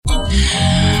Oh,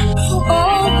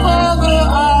 Father,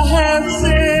 I have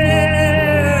sinned.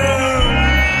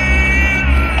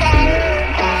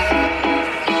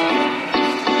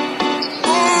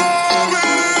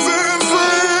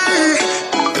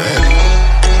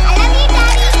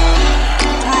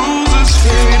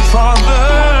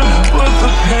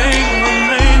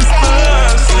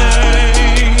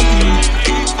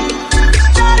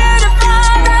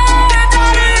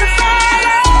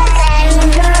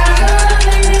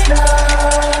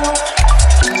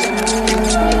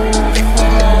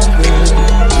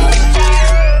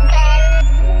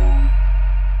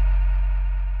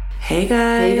 Hey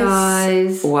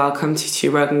guys, welcome to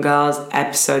Two Broken Girls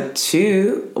episode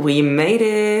 2. We made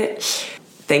it.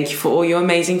 Thank you for all your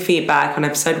amazing feedback on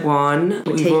episode 1.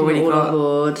 We've already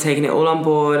taken it all on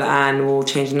board and we'll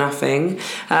change nothing.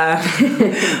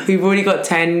 We've already got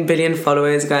 10 billion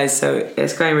followers, guys, so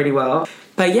it's going really well.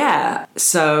 But yeah,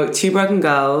 so Two Broken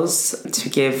Girls, to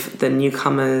give the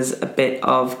newcomers a bit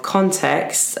of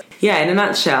context. Yeah, in a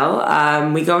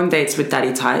nutshell, we go on dates with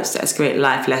daddy types to escalate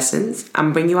life lessons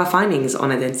and bring you our findings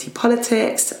on identity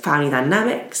politics, family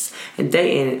dynamics, and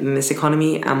dating in this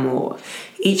economy and more.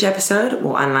 Each episode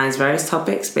will analyse various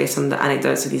topics based on the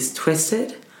anecdotes of these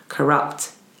twisted,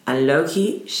 corrupt, and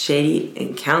low-key shady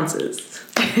encounters.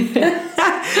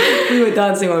 We were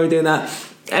dancing while we were doing that.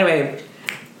 Anyway,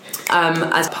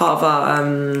 as part of our...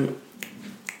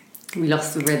 we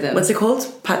lost the rhythm. What's it called?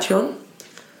 Patreon?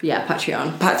 Yeah,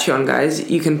 Patreon. Patreon, guys.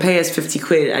 You can pay us 50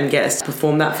 quid and get us to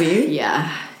perform that for you.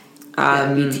 Yeah.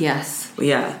 BTS.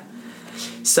 Yeah.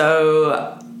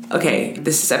 So, okay,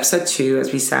 this is episode 2,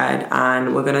 as we said,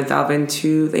 and we're going to delve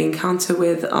into the encounter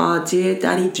with our dear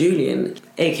daddy Julian,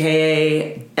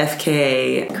 aka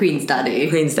FKA... Queen's Daddy.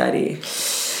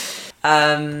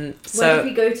 Where did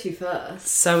we go to first?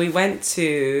 So we went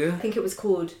to... I think it was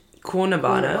called... Corner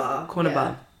Bar.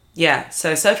 Yeah. Yeah,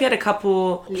 so Sophie had a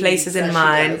couple places in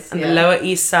mind on the Lower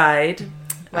East Side.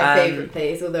 My favourite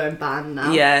place, although I'm banned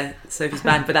now. Yeah, Sophie's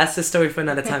banned, but that's the story for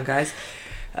another time, guys.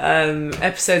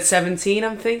 Episode 17,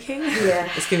 I'm thinking. Yeah.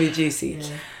 It's going to be juicy.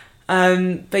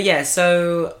 Yeah. But yeah,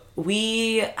 so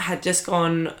we had just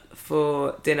gone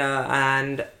for dinner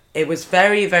and it was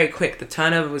very, very quick. The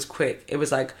turnover was quick. It was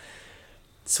like,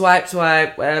 swipe,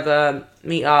 whatever,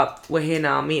 meet up, we're here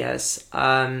now, meet us.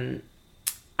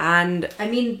 And I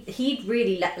mean, he'd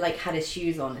really had his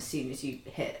shoes on as soon as you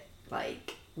hit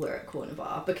we're at Corner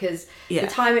Bar, because the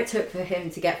time it took for him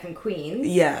to get from Queens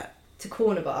to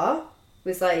Corner Bar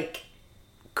was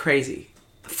crazy.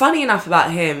 Funny enough about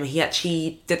him, he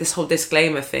actually did this whole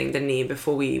disclaimer thing, didn't he?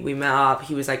 Before we met up,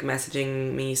 he was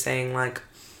messaging me saying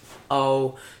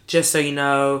oh, just so you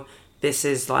know, this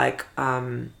is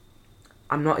I'm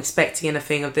not expecting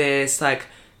anything of this.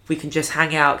 We can just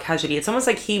hang out casually. It's almost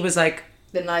like he was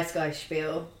the nice guy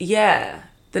spiel. Yeah.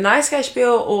 The nice guy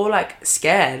spiel, or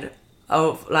scared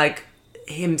of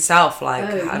himself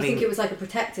having... you think it was a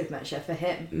protective measure for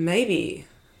him? Maybe.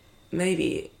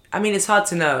 I mean, it's hard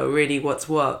to know really what's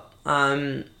what.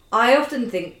 I often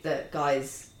think that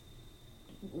guys,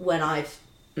 when I've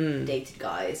dated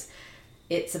guys,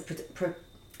 it's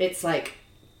it's like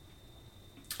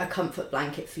a comfort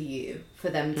blanket for you, for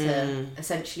them to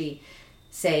essentially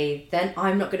say, then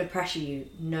I'm not going to pressure you,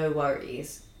 no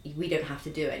worries, we don't have to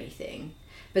do anything.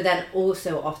 But then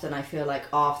also often I feel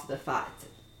after the fact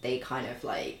they kind of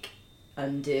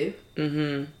undo.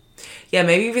 Yeah,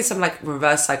 maybe even some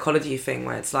reverse psychology thing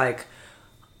where it's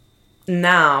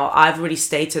now I've already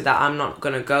stated that I'm not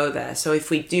going to go there, so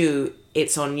if we do,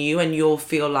 it's on you and you'll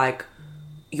feel like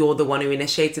you're the one who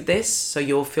initiated this, so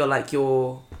you'll feel like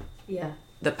you're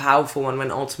the powerful one, when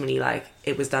ultimately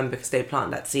it was done because they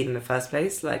planted that seed in the first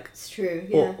place, it's true,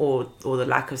 yeah. or the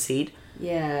lack of seed.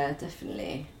 Yeah,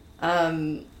 definitely.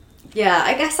 I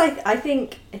guess I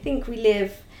think we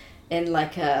live in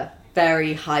a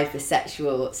very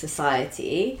hypersexual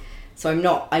society, so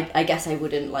I guess I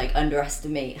wouldn't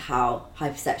underestimate how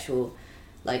hypersexual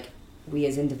we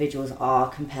as individuals are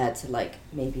compared to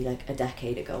maybe a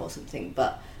decade ago or something.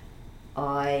 But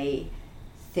I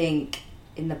think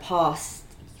in the past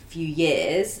few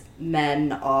years,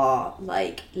 men are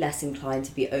less inclined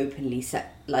to be openly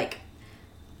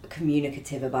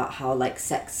communicative about how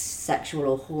sexual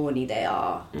or horny they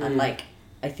are. And I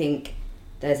think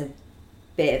there's a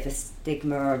bit of a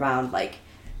stigma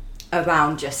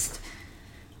around just,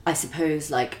 I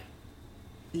suppose,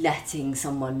 letting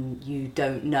someone you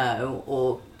don't know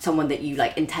or someone that you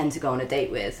intend to go on a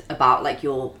date with about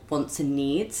your wants and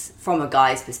needs from a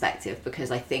guy's perspective,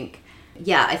 because I think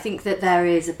that there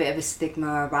is a bit of a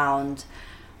stigma around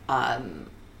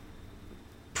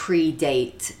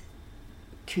pre-date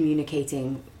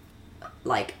communicating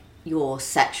your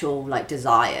sexual like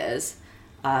desires,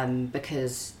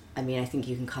 because I mean I think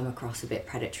you can come across a bit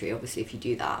predatory obviously if you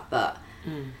do that, but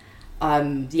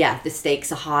yeah, the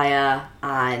stakes are higher.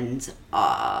 And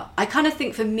I kind of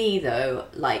think for me though,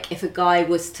 like if a guy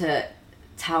was to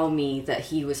tell me that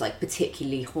he was like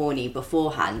particularly horny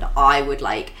beforehand, I would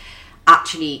like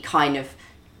actually kind of,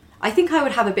 I think I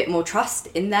would have a bit more trust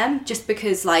in them, just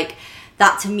because like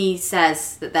that to me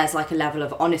says that there's like a level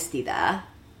of honesty there.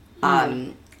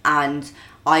 And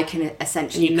I can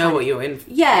essentially, and you know what you're in for.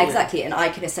 Yeah, exactly. And I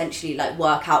can essentially like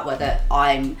work out whether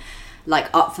I'm like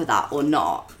up for that or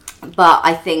not. But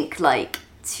I think like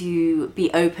to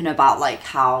be open about like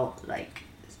how like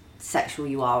sexual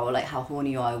you are, or like how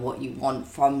horny you are, what you want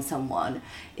from someone,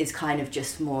 is kind of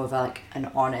just more of like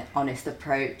an honest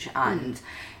approach. And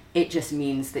it just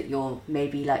means that you're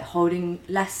maybe like holding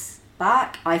less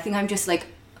back. I think I'm just like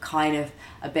kind of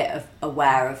a bit of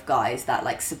aware of guys that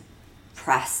like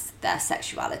suppress their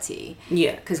sexuality.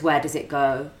 Yeah. Because where does it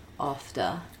go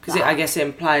after? Because I guess it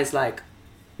implies like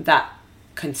that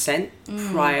consent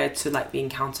prior to like the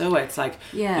encounter, where it's like,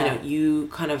 you know, you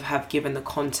kind of have given the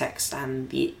context and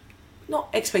the, not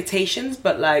expectations,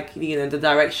 but like, you know, the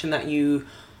direction that you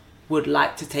would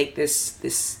like to take this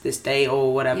day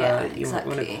or whatever you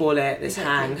want to call it, this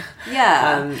hang.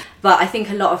 Yeah. But I think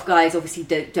a lot of guys obviously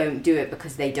don't do it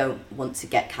because they don't want to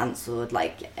get cancelled.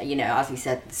 Like, you know, as we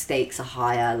said, the stakes are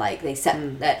higher. Like they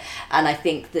set that, and I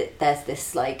think that there's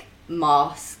this like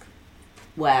mask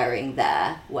wearing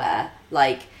there where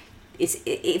like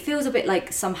it feels a bit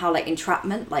like somehow like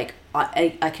entrapment. Like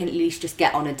I can at least just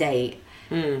get on a date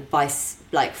by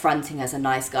like fronting as a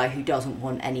nice guy who doesn't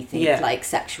want anything like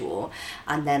sexual,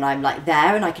 and then I'm like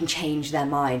there and I can change their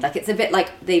mind. Like it's a bit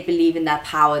like they believe in their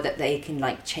power that they can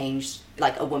like change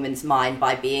like a woman's mind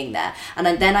by being there. And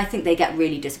then I think they get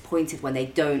really disappointed when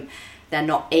they're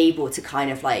not able to kind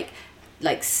of like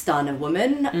stun a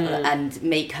woman and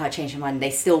make her change her mind.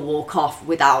 They still walk off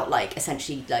without like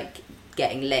essentially like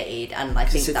getting laid. And I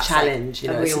think it's a that's challenge,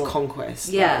 like, you know, it's a conquest.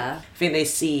 Yeah. Like, I think they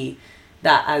see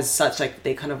that as such, like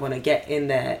they kind of want to get in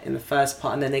there in the first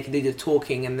part, and then they can do the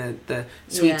talking and the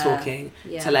sweet talking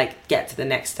to like get to the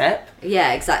next step.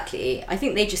 Yeah, exactly. I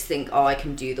think they just think, oh, I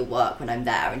can do the work when I'm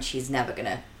there, and she's never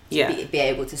gonna be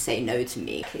able to say no to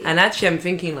me. And actually I'm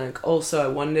thinking like, also I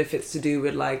wonder if it's to do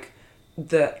with like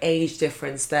the age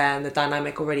difference there and the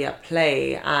dynamic already at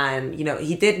play. And you know,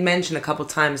 he did mention a couple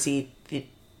times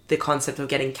the concept of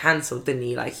getting cancelled, didn't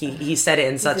he? Like he said it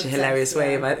in such a hilarious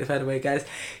way, by the way, guys.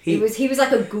 He was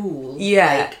like a ghoul.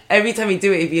 Yeah. Like, every time he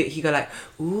do it, he'd go like,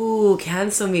 ooh,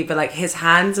 cancel me. But like his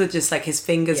hands would just like, his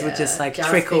fingers would just like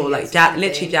trickle, like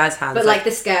literally jazz hands. But like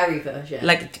the scary version.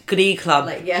 Like Glee Club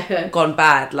gone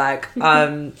bad. Like,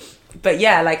 but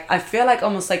yeah, like I feel like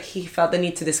almost like he felt the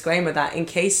need to disclaimer that in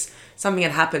case something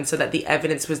had happened, so that the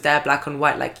evidence was there black on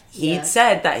white. Like he'd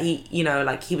said that he, you know,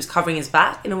 like he was covering his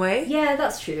back in a way. Yeah,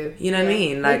 that's true. You know what I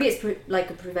mean? Like, maybe it's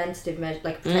like a preventative measure,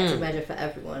 like a protective measure for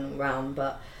everyone around,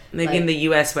 but maybe like, in the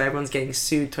US where everyone's getting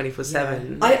sued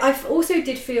 24/7. I also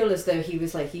did feel as though he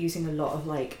was like using a lot of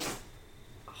like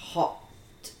hot,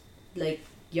 like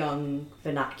young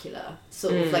vernacular,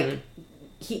 sort of like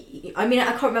I mean,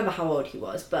 I can't remember how old he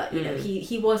was, but you know,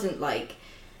 he wasn't like,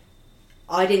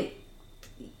 I didn't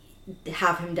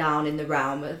have him down in the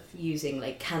realm of using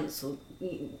like cancel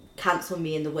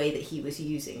me in the way that he was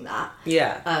using that.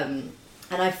 And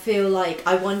I feel like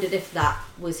I wondered if that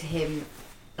was him,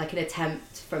 like an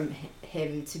attempt from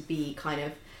him to be kind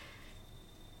of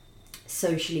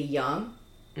socially young.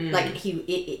 Like he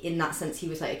in that sense he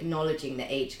was like acknowledging the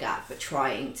age gap but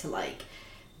trying to like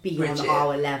be bridge on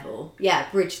our level,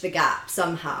 bridge the gap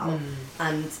somehow.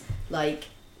 And like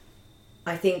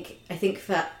I think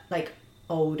for like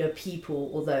older people,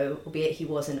 albeit he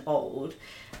wasn't old,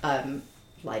 the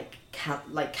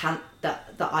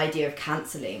idea of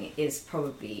cancelling is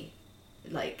probably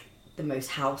like the most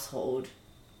household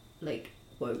like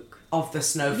woke of the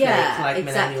snowflake, like exactly,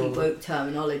 millennial woke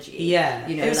terminology. You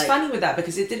know, it was like, funny with that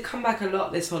because it did come back a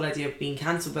lot, this whole idea of being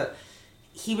cancelled, but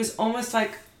he was almost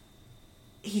like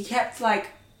he kept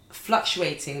like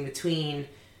fluctuating between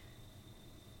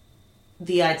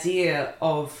the idea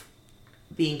of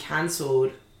being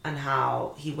cancelled and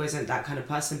how he wasn't that kind of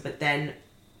person, but then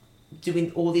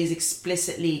doing all these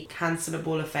explicitly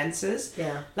cancelable offences.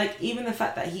 Like even the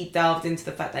fact that he delved into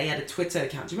the fact that he had a Twitter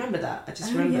account. Do you remember that? I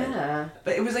just remember.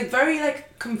 But it was like very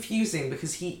like confusing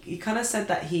because he kind of said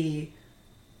that he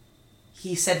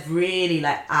said really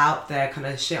like out there kind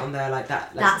of shit on there, like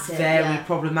that, like very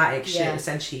problematic shit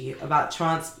essentially about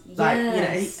trans, like you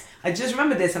know. I just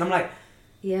remember this and I'm like,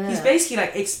 he's basically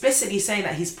like explicitly saying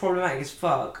that he's problematic as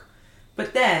fuck,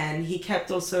 But then he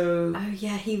kept also... Oh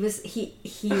yeah, he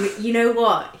you know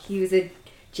what? He was a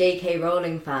J.K.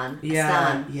 Rowling fan. Yeah,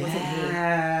 Stan, yeah.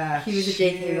 wasn't he? He was a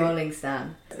J.K. Rowling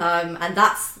stan. And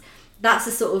that's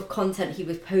the sort of content he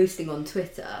was posting on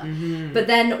Twitter. Mm-hmm. But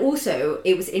then also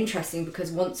it was interesting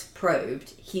because once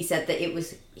probed, he said that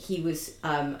he was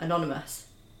anonymous.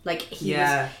 Like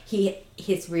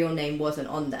his real name wasn't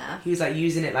on there. He was like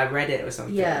using it like Reddit or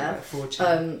something. Yeah. Like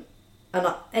 4chan.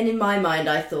 And in my mind,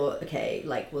 I thought, okay,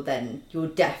 like, well then you're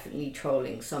definitely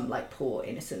trolling some like poor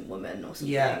innocent woman or something.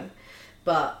 Yeah.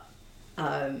 But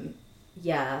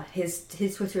his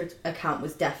Twitter account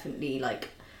was definitely like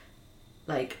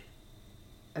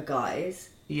a guy's.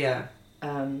 Yeah.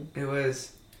 It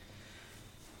was.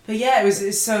 But yeah,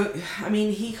 it's so. I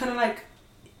mean, he kind of like,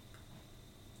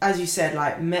 as you said,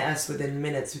 like met us within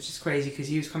minutes, which is crazy because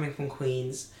he was coming from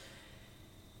Queens.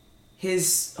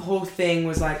 His whole thing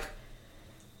was like,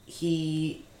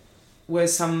 he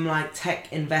was some like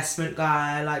tech investment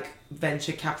guy, like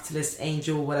venture capitalist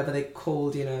angel, whatever they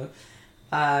called, you know.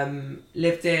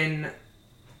 Lived in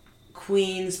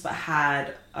Queens, but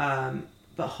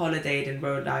holidayed in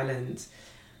Rhode Island.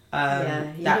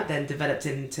 That then developed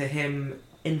into him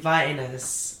inviting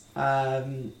us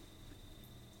and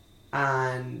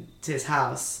to his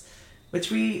house,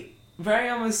 which we very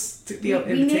almost took the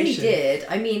invitation. We nearly did.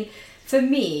 I mean, for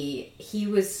me, he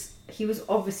was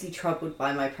obviously troubled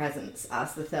by my presence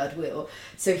as the third wheel,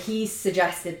 so he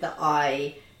suggested that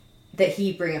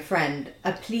he bring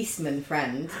a policeman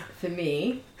friend for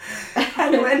me.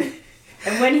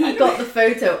 And when he got the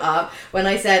photo up, when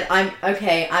I said,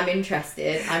 I'm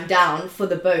interested, I'm down for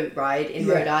the boat ride in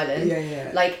Rhode Island.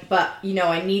 Yeah. Like, but, you know,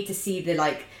 I need to see the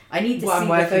photo. I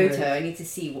need to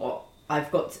see what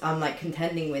I'm like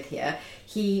contending with here.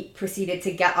 He proceeded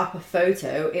to get up a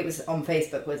photo. It was on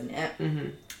Facebook, wasn't it? Mm-hmm.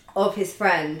 Of his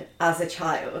friend as a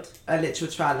child. A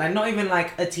literal child. Like, not even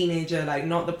like a teenager, like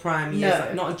not the prime years,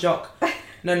 like not a jock.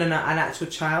 No, an actual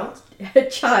child. A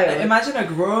child. Like, imagine a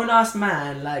grown-ass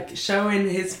man, like, showing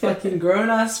his fucking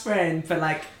grown-ass friend, but,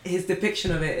 like, his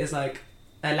depiction of it is, like,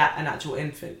 an actual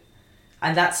infant.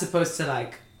 And that's supposed to,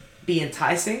 like, be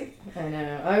enticing. I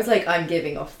know. I was like, I'm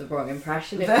giving off the wrong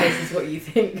impression if this is what you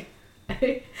think.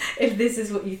 If this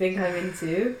is what you think I'm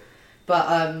into.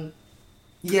 But,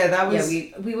 yeah, that was...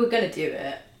 Yeah, we were going to do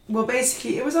it. Well,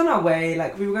 basically, it was on our way.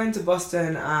 Like, we were going to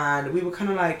Boston, and we were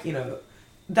kind of, like, you know,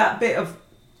 that bit of...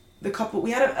 we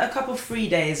had a couple free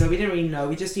days where we didn't really know.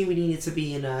 We just knew we needed to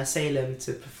be in Salem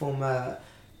to perform a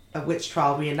witch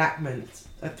trial reenactment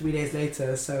 3 days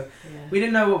later. So we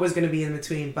didn't know what was going to be in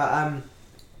between. But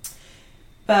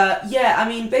yeah, I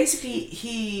mean, basically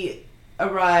he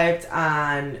arrived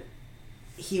and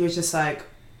he was just like,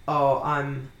 oh,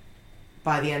 I'm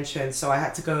by the entrance. So I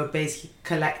had to go basically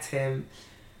collect him.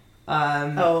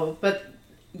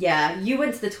 Yeah, you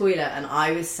went to the toilet and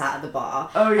I was sat at the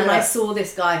bar. Oh, yeah. And I saw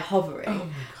this guy hovering. Oh,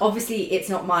 obviously, it's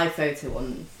not my photo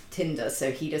on Tinder,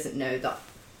 so he doesn't know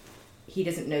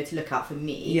to look out for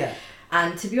me. Yeah.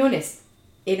 And to be honest,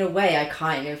 in a way, I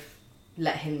kind of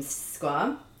let him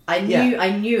squirm. I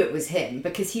knew it was him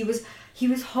because he was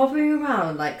hovering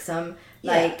around like some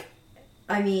I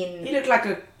mean, he looked like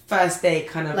a first date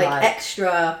kind of like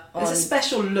extra. There's a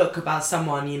special look about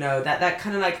someone, you know, that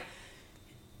kind of like.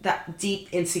 That deep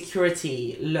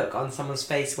insecurity look on someone's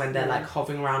face when they're like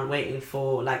hovering around waiting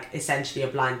for like essentially a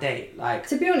blind date. Like,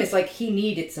 to be honest, like he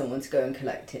needed someone to go and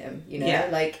collect him, you know. Yeah.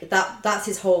 Like that's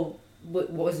his whole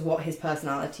was what his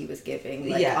personality was giving.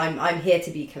 Like, I'm here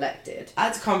to be collected. I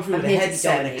had to come through with a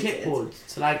headset and a clipboard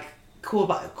to like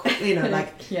you know,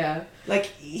 like yeah, like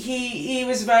he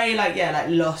was very like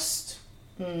lost,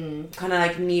 kind of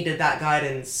like needed that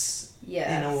guidance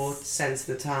in all sense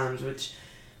of the terms, which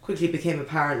quickly became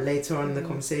apparent later on in the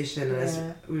conversation as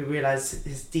we realised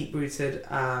his deep-rooted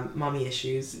mummy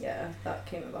issues. Yeah, that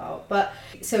came about. But,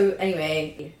 so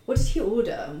anyway, what did he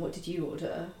order and what did you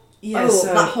order? Yeah, so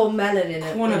that whole melon in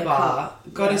a Corner in a Bar.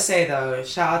 cup. Gotta say though,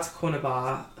 shout out to Corner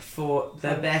Bar for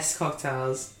the best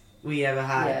cocktails we ever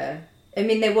had. Yeah. I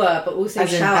mean, they were, but also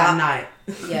as in shout that out. night.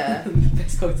 Yeah. The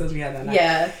best cocktails we had that night.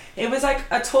 Yeah. It was like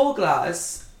a tall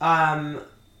glass,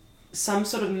 some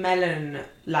sort of melon,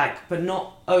 like, but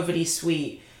not overly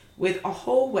sweet, with a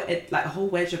whole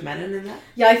wedge of melon in there.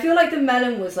 Yeah, I feel like the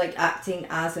melon was like acting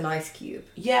as an ice cube.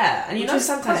 Yeah, and you know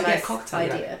sometimes you get cocktail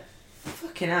idea. Like,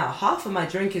 fucking hell, half of my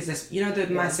drink is this. You know the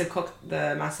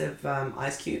massive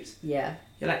ice cubes. Yeah.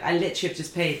 You're like, I literally have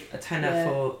just paid a tenner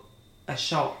for a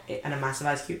shot and a massive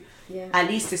ice cube. Yeah. At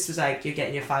least this was like you're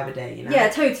getting your 5 a day, you know. Yeah,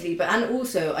 totally. But and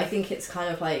also I think it's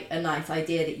kind of like a nice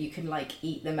idea that you can like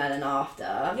eat the melon after.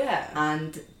 Yeah.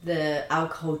 And the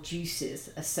alcohol juices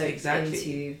are soaked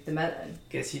into the melon.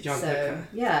 Gets you drunk So quicker.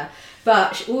 yeah,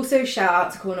 but also shout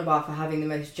out to Corner Bar for having the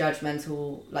most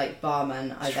judgmental like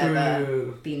barman I've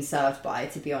ever been served by.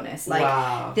 To be honest, like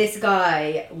wow. This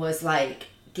guy was like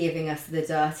giving us the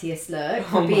dirtiest look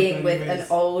for being with an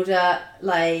older,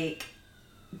 like,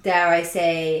 dare I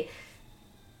say,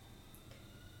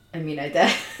 I mean, I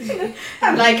dare.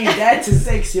 Like, you dare to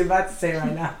say 'cause you're about to say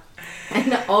right now.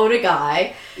 An older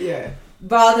guy. Yeah.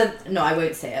 No, I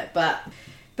won't say it, but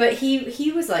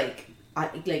he was like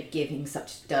giving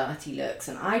such dirty looks,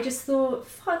 and I just thought,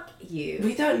 fuck you.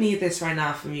 We don't need this right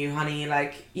now from you, honey.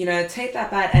 Like, you know, take that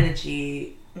bad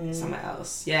energy somewhere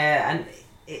else. Yeah, and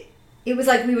it was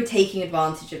like we were taking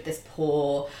advantage of this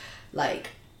poor, like,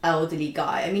 elderly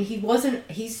guy. I mean, he wasn't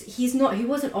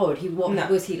old.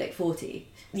 Was he like 40?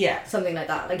 Yeah. Something like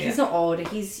that. Like, he's not old.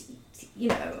 He's, you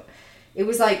know, it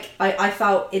was like, I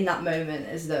felt in that moment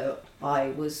as though I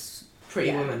was...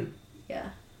 Pretty Woman. Yeah.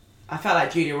 I felt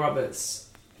like Julia Roberts.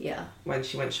 Yeah. When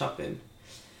she went shopping.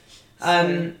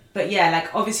 But yeah,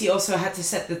 like, obviously also had to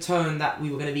set the tone that we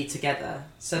were going to be together.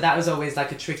 So that was always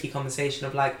like a tricky conversation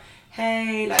of like,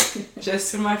 hey, like, just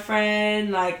for my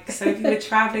friend, like, so if we're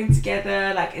traveling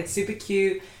together, like, it's super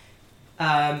cute.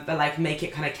 But like make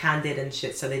it kind of candid and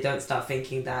shit so they don't start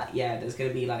thinking that, yeah, there's going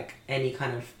to be like any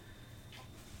kind of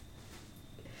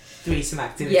threesome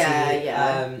activity.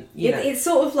 Yeah. It's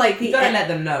sort of like you gotta let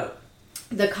them know.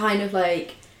 The kind of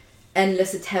like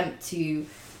endless attempt to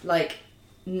like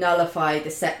nullify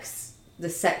the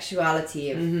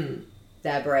sexuality of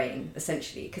their brain,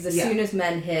 essentially. Because as soon as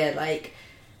men hear like,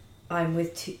 I'm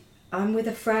with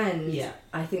a friend. Yeah.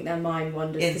 I think their mind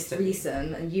wanders to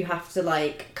threesome, and you have to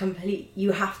like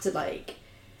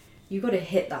you got to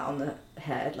hit that on the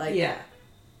head, like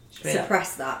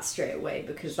suppress that straight away,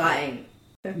 because that ain't.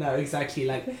 No, exactly.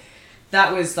 Like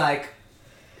that was like.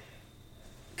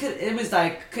 It was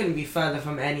like couldn't be further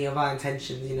from any of our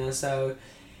intentions, you know. So.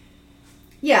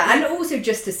 Yeah, and also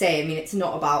just to say, I mean, it's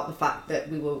not about the fact that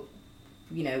we were,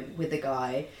 you know, with a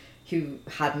guy who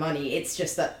had money. It's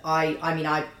just that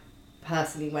I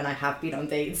personally, when I have been on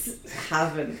dates,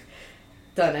 haven't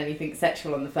done anything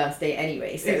sexual on the first date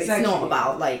anyway. So It's not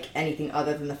about like anything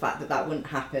other than the fact that wouldn't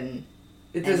happen.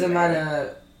 It doesn't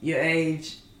matter your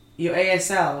age, your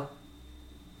ASL,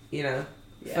 you know.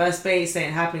 Yeah. First base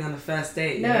ain't happening on the first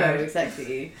date. No, know?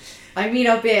 Exactly. I mean,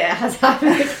 albeit it has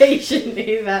happened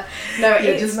occasionally, but no,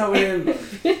 it's just not with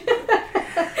him.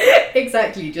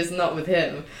 Exactly, just not with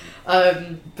him.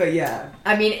 But yeah,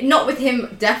 I mean, not with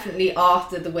him. Definitely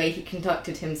after the way he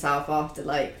conducted himself after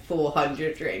like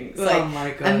 400 drinks. Oh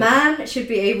my god! A man should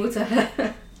be able to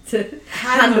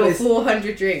handle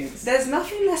 400 drinks. There's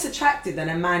nothing less attractive than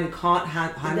a man who can't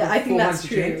handle 400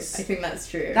 drinks. I think that's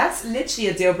true. That's literally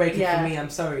a deal breaker for me. I'm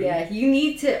sorry. Yeah, you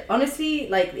need to honestly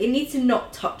like it needs to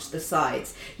not touch the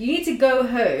sides. You need to go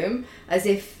home as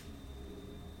if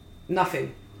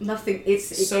nothing.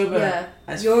 It's sober.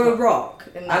 Yeah, you're a rock.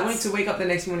 And I wanted to wake up the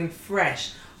next morning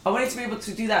fresh. I wanted to be able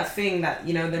to do that thing that,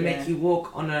 you know, they make you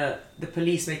walk on the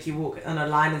police make you walk on a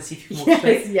line and see if you walk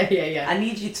straight. Yeah. I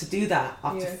need you to do that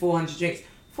after 400 drinks.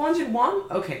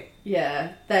 401? Okay.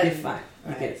 Yeah. Then you're fine.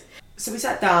 You're good. So we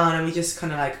sat down and we just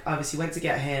kind of like obviously went to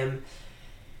get him.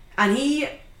 And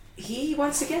he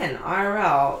once again,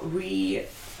 IRL,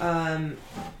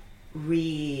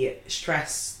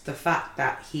 re-stressed the fact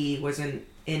that he wasn't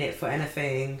in it for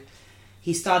anything.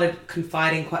 He started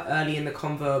confiding quite early in the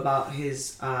convo about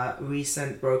his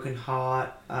recent broken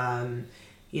heart,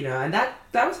 you know, and that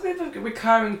was a bit of a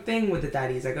recurring thing with the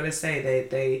daddies. I gotta say,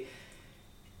 they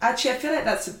actually, I feel like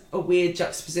that's a weird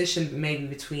juxtaposition maybe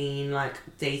between like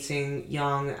dating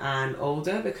young and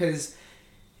older, because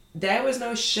there was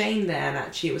no shame there, and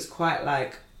actually it was quite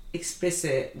like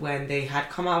explicit when they had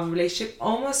come out of a relationship,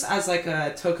 almost as like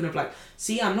a token of like,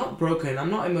 see, I'm not broken,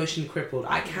 I'm not emotionally crippled,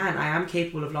 I am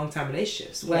capable of long-term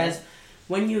relationships. Whereas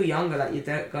when you're younger, like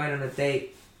you're going on a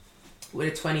date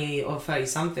with a 20 or 30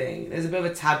 something, there's a bit of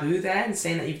a taboo there in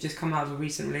saying that you've just come out of a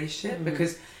recent relationship,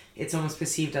 because it's almost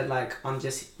perceived as like, I'm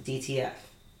just DTF.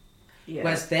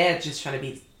 Whereas they're just trying to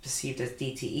be perceived as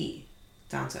DTE,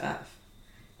 down to earth.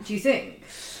 Do you think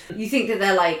that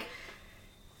they're like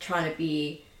trying to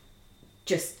be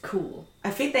just cool?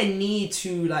 I think they need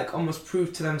to like almost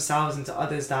prove to themselves and to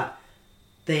others that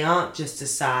they aren't just a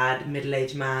sad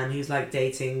middle-aged man who's like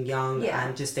dating young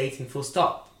and just dating full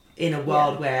stop, in a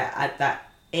world where at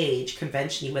that age,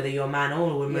 conventionally, whether you're a man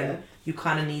or a woman, you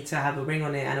kind of need to have a ring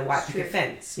on it and a white picket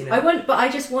fence, you know. I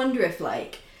just wonder if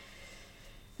like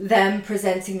them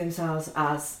presenting themselves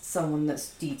as someone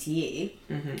that's DTE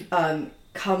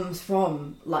comes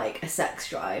from like a sex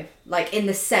drive, like in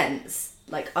the sense,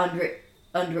 like under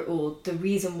it all, the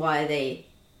reason why they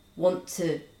want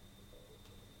to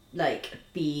like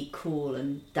be cool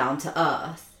and down to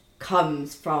earth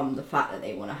comes from the fact that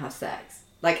they want to have sex.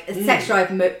 Like a sex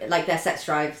drive, like their sex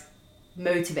drives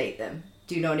motivate them.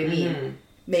 Do you know what I mean?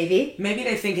 Maybe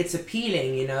they think it's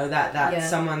appealing, you know, that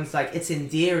someone's like, it's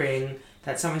endearing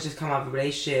that someone's just come out of a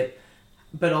relationship,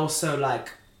 but also like,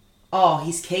 oh,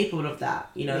 he's capable of that,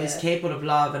 you know, he's capable of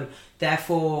love, and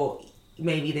therefore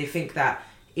maybe they think that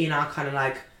in our kind of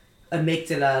like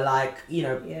amygdala, like, you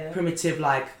know, primitive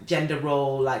like gender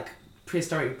role, like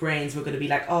prehistoric brains, we're going to be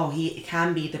like, oh, he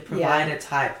can be the provider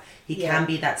type, he can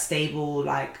be that stable,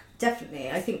 like, definitely,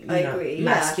 I think I agree,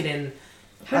 masculine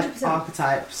 100%.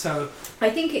 archetype. So I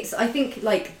think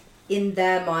like in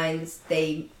their minds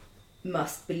they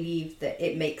must believe that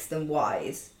it makes them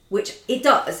wise, which it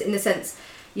does in the sense,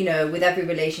 you know, with every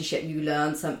relationship you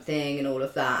learn something and all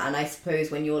of that, and I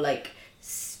suppose when you're like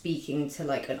speaking to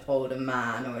like an older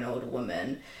man or an older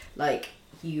woman, like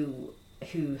you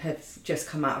who have just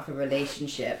come out of a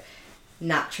relationship,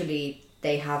 naturally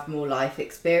they have more life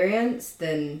experience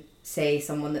than say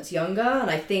someone that's younger,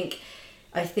 and I think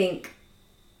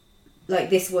like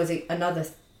this was another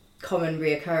common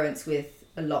reoccurrence with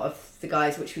a lot of the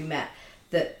guys which we met,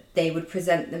 that they would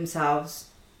present themselves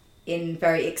in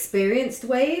very experienced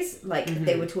ways, like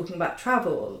they were talking about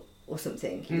travel or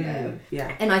something, you know.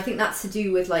 Yeah. And I think that's to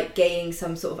do with like gaining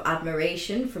some sort of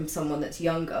admiration from someone that's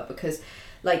younger, because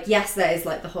like yes, there is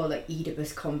like the whole like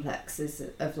Oedipus complexes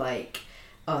of like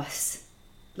us,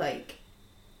 like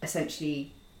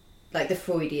essentially like the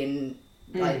Freudian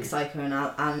like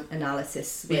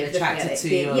psychoanalysis being attracted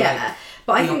to your,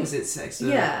 but I the think opposite sex.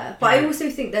 But I also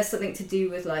think there's something to do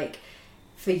with like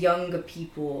for younger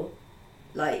people,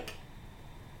 like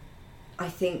I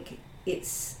think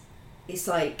it's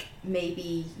like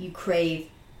maybe you crave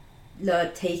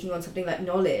taking on something like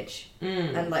knowledge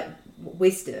and like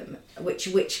wisdom,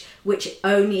 which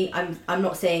only I'm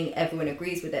not saying everyone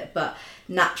agrees with it, but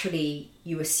naturally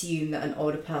you assume that an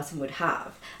older person would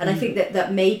have, and I think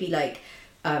that maybe like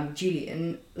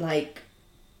Julian like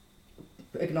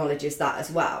acknowledges that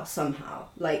as well somehow,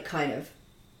 like kind of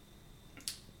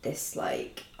this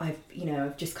like I've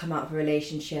just come out of a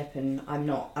relationship and I'm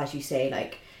not, as you say,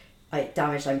 like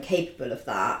damaged, I'm capable of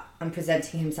that, and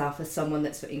presenting himself as someone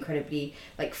that's incredibly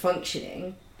like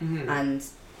functioning and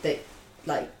that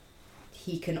like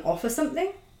he can offer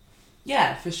something.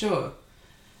 Yeah, for sure.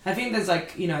 I think there's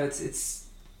like, you know, it's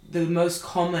the most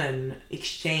common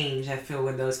exchange I feel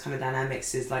in those kind of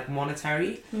dynamics is like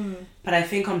monetary, but I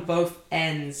think on both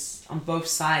ends, on both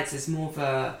sides, there's more of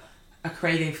a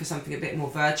craving for something a bit more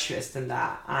virtuous than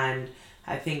that. And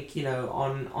I think, you know,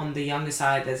 on the younger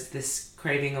side, there's this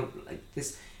craving of like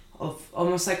this, of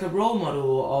almost like a role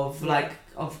model of like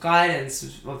of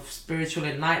guidance, of spiritual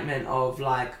enlightenment, of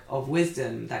like of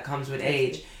wisdom that comes with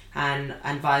age, and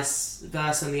vice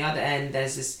versa. On the other end,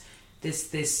 there's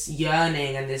this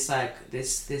yearning and this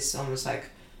almost like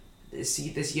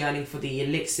this yearning for the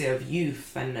elixir of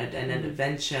youth and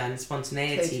adventure and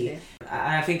spontaneity. Totally.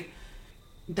 And I think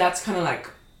that's kind of like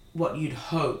what you'd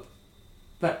hope,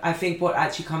 but I think what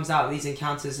actually comes out of these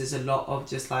encounters is a lot of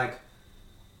just like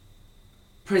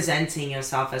presenting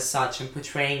yourself as such and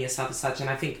portraying yourself as such. And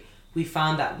I think we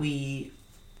found that we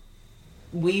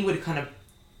would kind of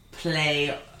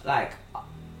play like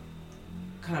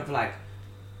kind of like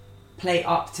play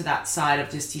up to that side of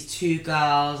just these two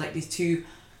girls, like these two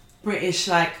British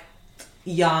like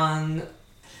young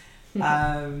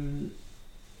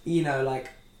you know, like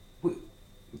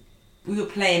we were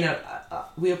playing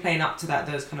up to that,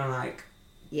 those kind of like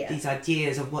these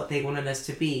ideas of what they wanted us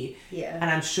to be. And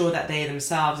I'm sure that they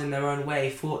themselves in their own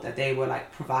way thought that they were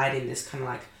like providing this kind of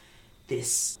like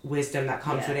this wisdom that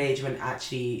comes with age, when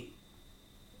actually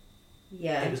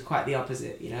it was quite the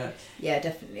opposite, you know.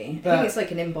 Definitely. I think it's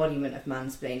like an embodiment of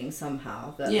mansplaining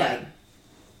somehow, that like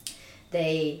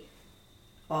they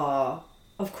are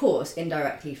of course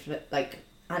indirectly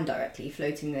and directly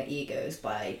floating their egos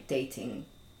by dating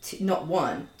not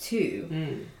one,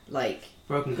 two like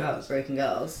broken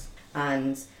girls,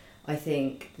 and I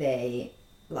think they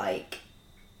like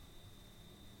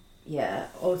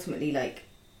ultimately, like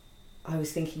I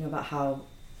was thinking about how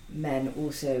men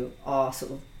also are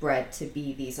sort of bred to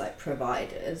be these like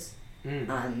providers,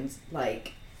 and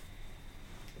like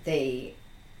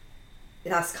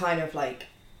that's kind of like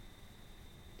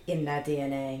in their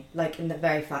DNA, like in the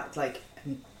very fact, like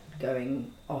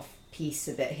going off piece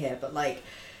a bit here, but like,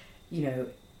 you know,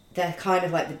 they're kind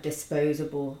of like the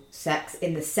disposable sex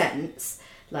in the sense,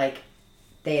 like,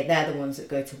 they're the ones that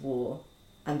go to war,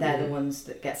 and they're the ones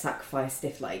that get sacrificed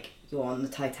if, like, you're on the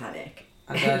Titanic.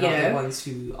 And they're not the ones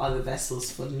who are the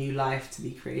vessels for new life to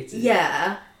be created.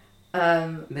 Yeah.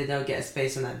 They don't get a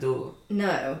space on that door.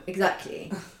 No,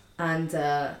 exactly. And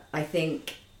I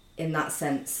think in that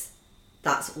sense,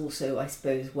 that's also, I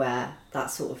suppose, where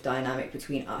that sort of dynamic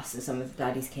between us and some of the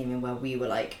daddies came in, where we were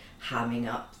like hamming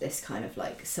up this kind of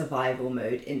like survival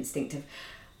mode, instinctive,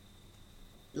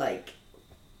 like,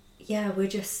 yeah, we're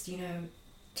just, you know,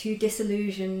 two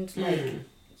disillusioned, like,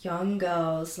 young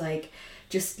girls, like,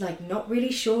 just, like, not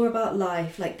really sure about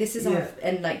life. Like, this is our...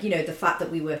 And, like, you know, the fact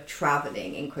that we were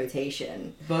travelling, in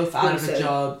quotation... Both out of a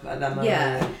job at that moment.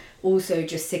 Yeah. Also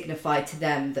just signified to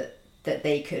them that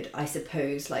they could, I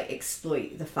suppose, like,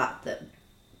 exploit the fact that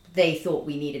they thought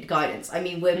we needed guidance. I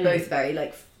mean, we're both very,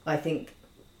 like, I think,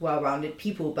 well-rounded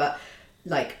people, but,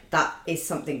 like, that is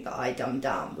something that I dumbed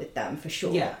down with them, for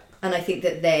sure. Yeah. And I think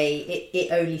that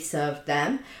it only served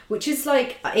them, which is,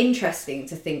 like, interesting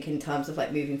to think in terms of,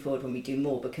 like, moving forward when we do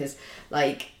more, because,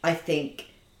 like, I think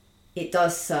it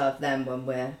does serve them when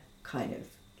we're kind of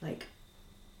like,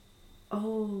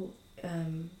 how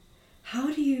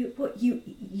do you,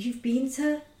 you've been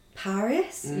to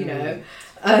Paris, you know?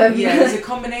 Yeah, there's a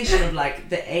combination of, like,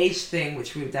 the age thing,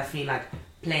 which we've definitely, like,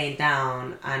 playing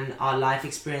down, and our life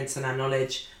experience and our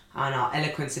knowledge and our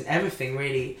eloquence and everything,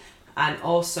 really. And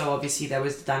also, obviously, there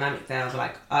was the dynamic there of,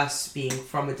 like, us being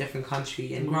from a different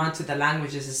country. And granted, the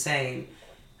language is the same.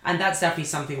 And that's definitely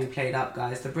something we played up,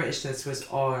 guys. The Britishness was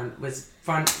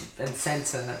front and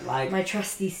centre. Like, my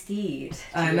trusty steed.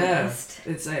 I know.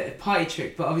 It's a party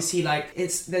trick. But obviously, like,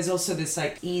 there's also this,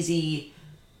 like, easy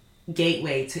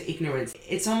gateway to ignorance.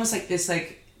 It's almost like this,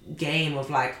 like, game of,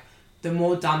 like, the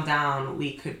more dumbed down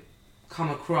we could come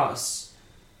across,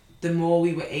 the more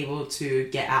we were able to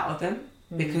get out of them.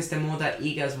 Because the more their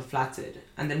egos were flattered,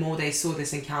 and the more they saw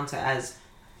this encounter as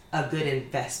a good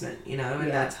investment, you know, in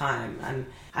their time. And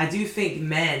I do think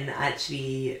men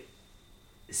actually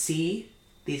see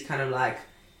these kind of, like,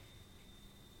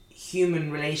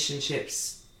 human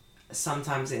relationships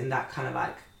sometimes in that kind of,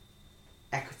 like,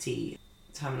 equity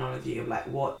terminology of, like,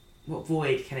 what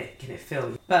void can it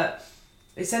fill. But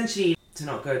essentially, to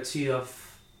not go too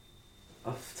off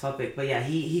topic, but yeah,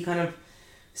 he kind of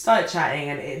started chatting,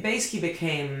 and it basically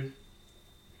became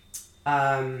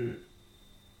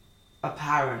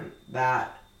apparent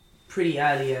that pretty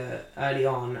early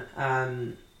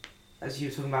on, as you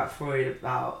were talking about Freud,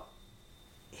 about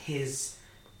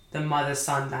the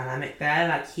mother-son dynamic there,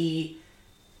 like, he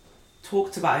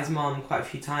talked about his mom quite a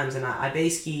few times, and I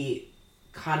basically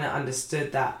kind of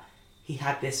understood that he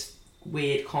had this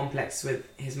weird complex with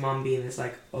his mom being this,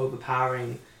 like,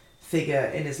 overpowering figure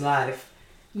in his life.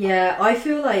 Yeah, I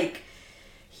feel like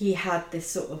he had this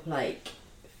sort of, like,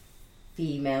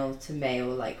 female to male,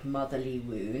 like, motherly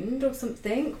wound or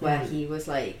something, where he was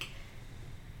like,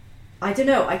 I don't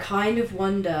know, I kind of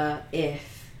wonder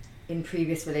if in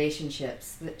previous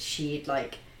relationships that she'd,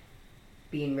 like,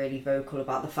 been really vocal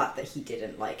about the fact that he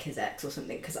didn't like his ex or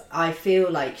something, because I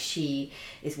feel like she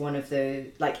is one of those,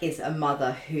 like, is a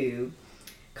mother who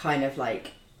kind of,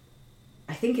 like,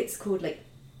 I think it's called, like,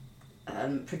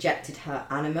 projected her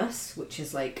animus, which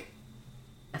is, like,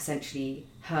 essentially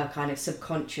her kind of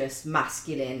subconscious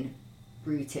masculine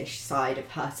brutish side of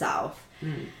herself.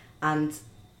 And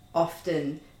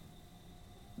often,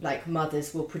 like,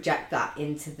 mothers will project that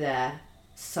into their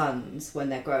sons when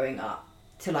they're growing up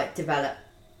to, like, develop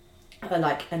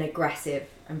an aggressive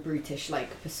and brutish,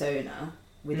 like, persona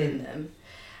within them,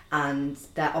 and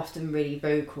they're often really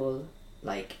vocal,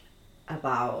 like,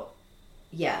 about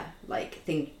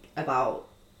think about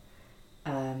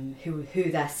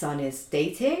who their son is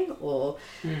dating, or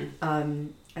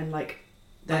and, like,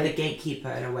 they're the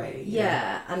gatekeeper in a way.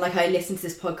 Yeah, and, like, I listened to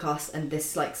this podcast, and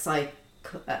this, like,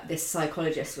 this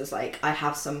psychologist was like, I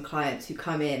have some clients who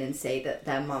come in and say that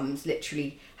their mums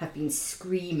literally have been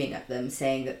screaming at them,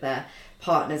 saying that their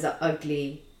partners are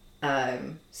ugly,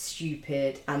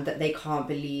 stupid, and that they can't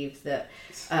believe that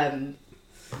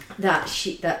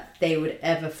that they would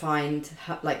ever find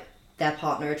her, like, their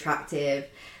partner attractive.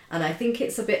 And I think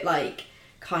it's a bit, like,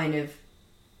 kind of,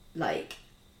 like,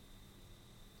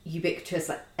 ubiquitous,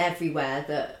 like, everywhere,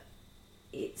 that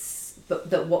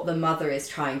what the mother is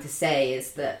trying to say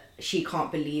is that she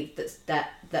can't believe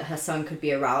that her son could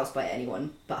be aroused by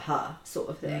anyone but her, sort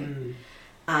of thing.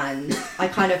 And I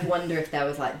kind of wonder if there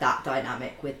was, like, that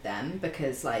dynamic with them,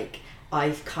 because, like,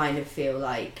 I kind of feel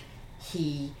like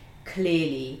he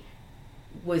clearly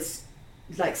was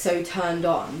like so turned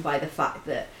on by the fact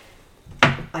that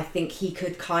I think he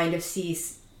could kind of see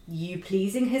you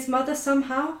pleasing his mother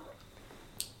somehow.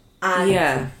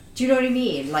 And do you know what I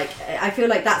mean? Like, I feel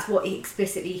like that's what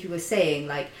he was saying,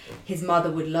 like, his mother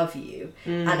would love you.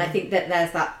 And I think that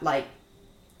there's that, like,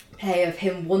 play of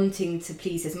him wanting to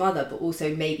please his mother, but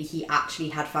also maybe he actually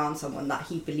had found someone that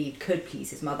he believed could please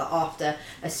his mother after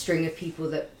a string of people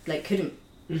that, like, couldn't,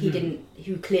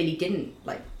 who clearly didn't,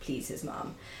 like, please his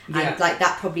mum. And, like,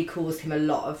 that probably caused him a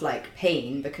lot of, like,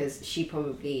 pain, because she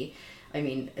probably, I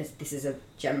mean, this is an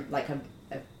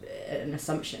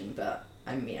assumption, but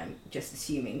I mean, I'm just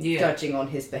assuming, judging on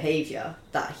his behaviour,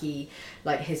 that he,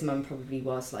 like, his mum probably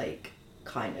was, like,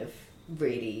 kind of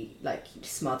really, like,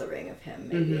 smothering of him,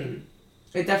 maybe.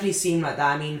 It definitely seemed like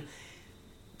that. I mean,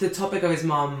 the topic of his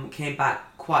mum came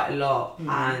back quite a lot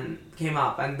and came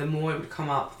up, and the more it would come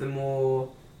up, the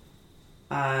more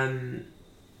I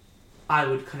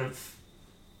would kind of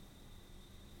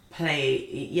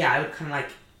I would kind of,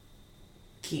 like,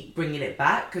 keep bringing it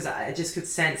back, because I just could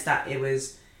sense that it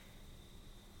was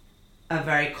a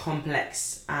very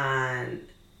complex and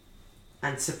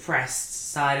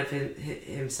suppressed side of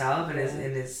himself and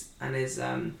his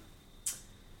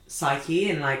psyche,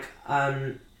 and, like,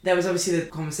 there was obviously the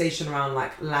conversation around,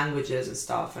 like, languages and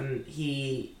stuff, and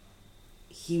he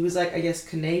was, like, I guess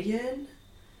Canadian,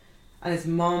 and his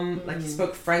mum, like, he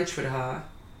spoke French with her,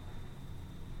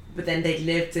 but then they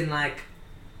lived in, like,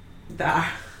 the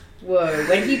whoa,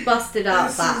 when he busted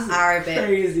out that Arabic,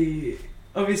 crazy.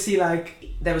 Obviously, like,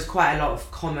 there was quite a lot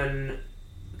of common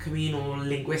communal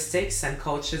linguistics and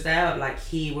cultures there. Like,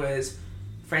 he was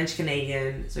French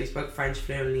Canadian, so he spoke French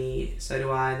fluently, so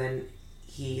do I, and then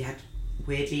he had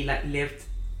weirdly, like, lived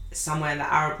somewhere in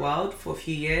the Arab world for a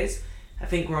few years, I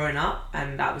think, growing up,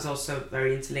 and that was also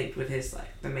very interlinked with his,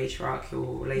 like, the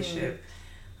matriarchal relationship.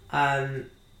 And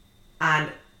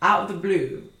out of the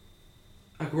blue,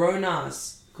 a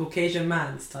grown-ass Caucasian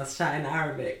man starts chatting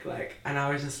Arabic, like, and I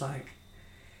was just like,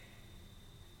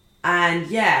 and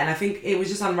I think it was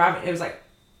just unraveling. It was like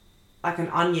an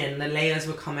onion, the layers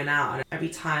were coming out, and every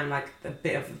time, like, a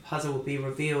bit of the puzzle would be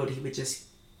revealed, he would just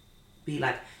be,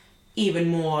 like, even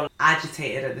more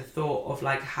agitated at the thought of,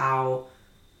 like, how,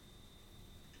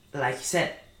 like you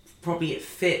said, probably it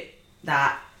fit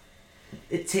that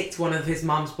it ticked one of his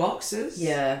mum's boxes.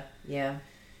 Yeah.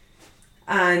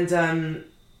 And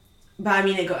but I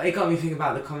mean, it got me thinking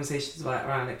about the conversations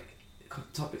around, like,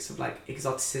 topics of, like,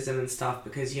 exoticism and stuff,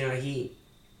 because, you know, he,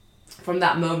 from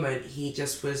that moment, he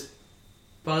just was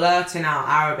blurting out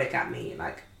Arabic at me,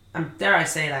 like, dare I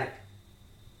say, like,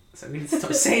 so we need to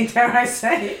stop saying dare I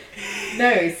say.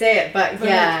 No, say it, but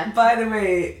yeah. Like, by the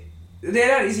way, they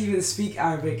don't even speak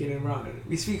Arabic in Iran.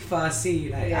 We speak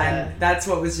Farsi, like, and that's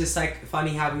what was just, like,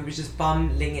 funny, how we were just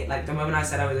bumbling it. Like, the moment I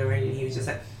said I was Iranian, he was just,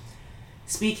 like,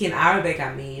 speaking Arabic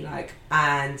at me, like,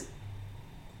 and,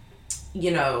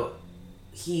 you know,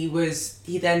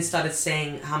 he then started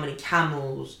saying how many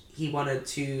camels he would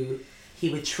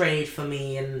trade for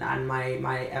me and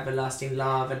my everlasting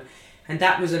love, and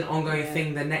that was an ongoing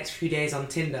thing the next few days on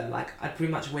Tinder. Like, I'd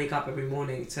pretty much wake up every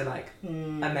morning to, like, a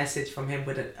message from him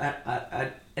with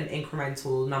an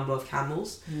incremental number of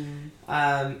camels.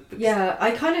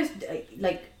 I kind of,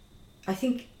 like, I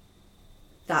think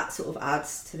that sort of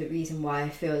adds to the reason why I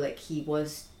feel like he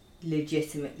was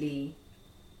legitimately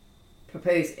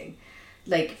proposing.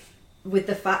 Like, with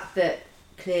the fact that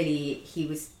clearly he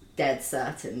was dead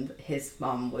certain his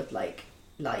mum would, like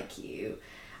you.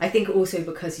 I think also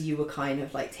because you were kind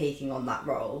of, like, taking on that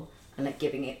role and, like,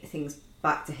 giving things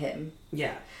back to him.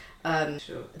 Yeah.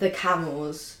 Sure. The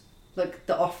camels, like,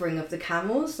 the offering of the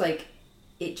camels, like,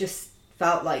 it just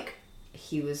felt like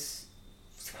he was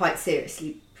quite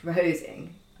seriously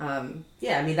proposing. I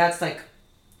mean, that's, like,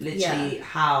 literally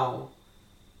how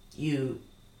you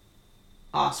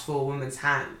ask for a woman's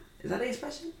hand. Is that the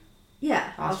expression?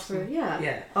 Yeah, ask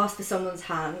for someone's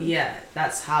hand. Yeah,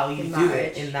 that's how you do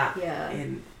it in that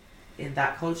in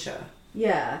that culture.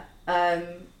 Yeah,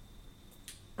 and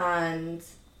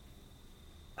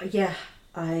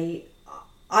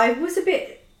I was a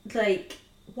bit like,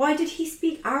 why did he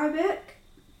speak Arabic?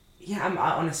 Yeah,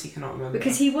 I honestly cannot remember.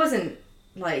 Because he wasn't,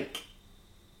 like,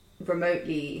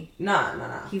 remotely.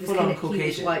 No. He was full on Caucasian. He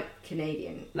was white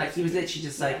Canadian. Like, he was literally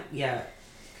just like,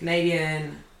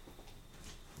 Canadian,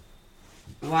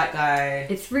 white guy.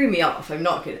 It threw me off. I'm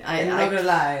not gonna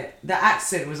lie. The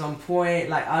accent was on point.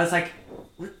 Like, I was like,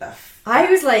 what the I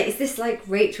was like, is this like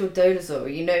Rachel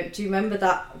Dolezal? You know, do you remember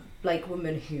that, like,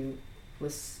 woman who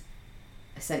was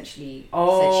essentially said she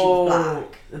was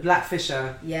black? The Black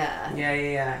Fisher.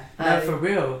 Yeah. No, for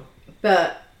real.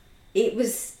 But it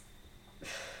was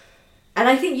And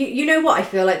I think you know what, I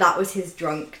feel like that was his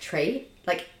drunk trait.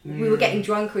 Like we were getting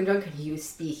drunker and drunker, and he was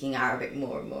speaking Arabic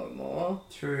more and more and more.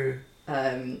 True.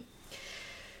 But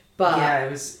yeah,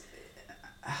 it was.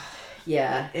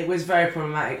 Yeah, it was very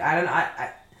problematic.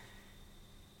 I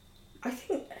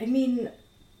think. I mean,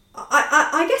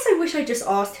 I guess I wish I just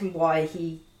asked him why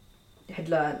he had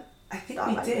learned. I think that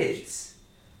we language. did.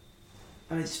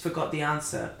 I just forgot the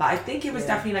answer. But I think it was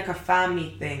definitely like a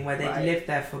family thing where they'd lived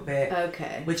there for a bit.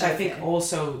 Okay. Which I think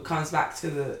also comes back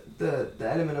to the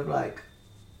element of like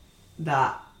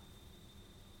that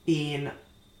being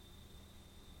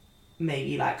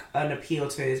maybe like an appeal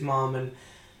to his mom. And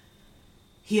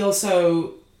he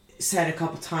also said a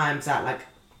couple times that like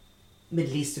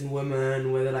Middle Eastern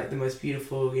women were like the most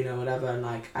beautiful, you know, whatever, and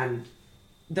like, and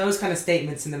those kind of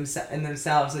statements in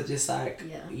themselves are just like,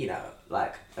 you know,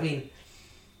 like, I mean,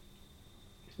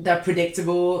 they're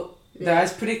predictable. They're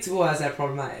as predictable as they're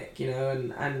problematic, you know,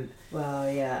 and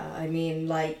well, yeah, I mean,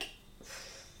 like,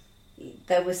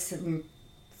 there was some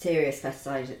serious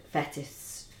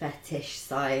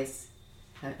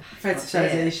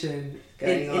fetishization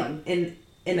going on in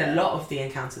a lot of the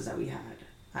encounters that we had,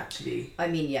 actually. I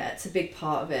mean, yeah, it's a big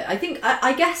part of it. I think,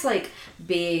 I guess, like,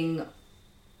 being,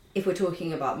 if we're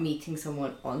talking about meeting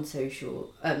someone on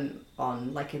social,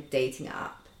 on, like, a dating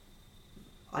app,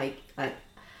 I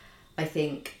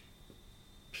think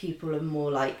people are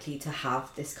more likely to have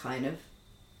this kind of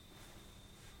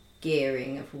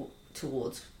gearing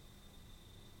towards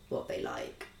what they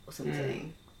like or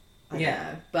something. I don't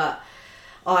know. But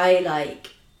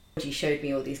she showed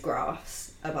me all these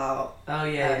graphs about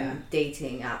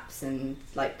dating apps and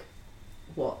like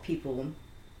what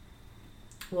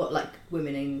like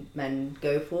women and men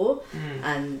go for,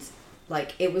 and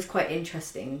like it was quite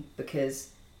interesting because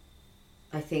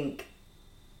I think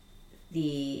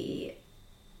the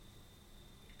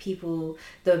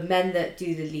men that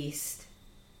do the least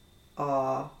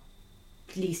well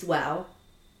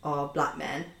are black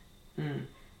men.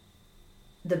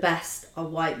 The best are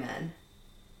white men,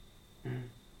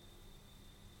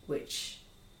 which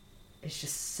is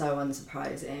just so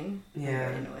unsurprising and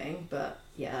very annoying, but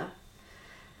yeah.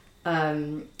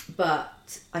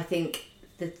 But I think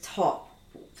the top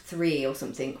 3 or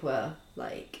something were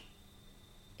like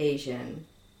Asian,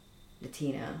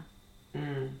 Latina,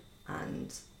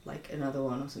 and like another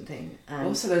one or something. And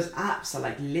also those apps are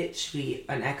like literally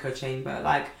an echo chamber.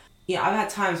 Like, yeah, I've had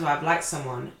times where I've liked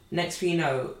someone, next thing you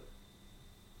know,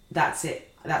 that's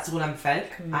it. That's all I'm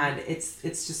fed. And it's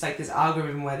just like this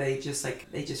algorithm where they just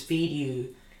feed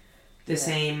you the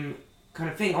same kind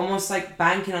of thing, almost like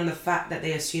banking on the fact that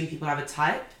they assume people have a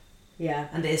type. Yeah.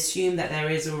 And they assume that there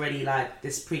is already like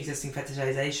this pre-existing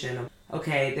fetishization of,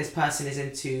 okay, this person is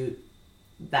into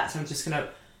that, so I'm just gonna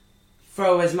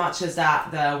throw as much as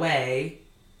that their way,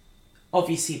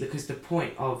 obviously, because the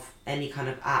point of any kind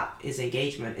of app is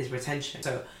engagement, is retention.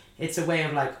 So it's a way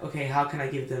of like, okay, how can I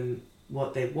give them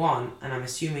what they want? And I'm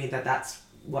assuming that that's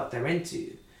what they're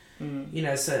into. You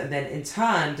know, so and then in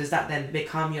turn, does that then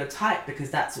become your type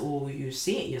because that's all you're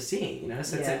seeing, you know?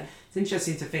 So it's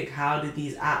interesting to think, how do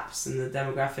these apps and the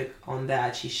demographic on there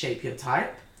actually shape your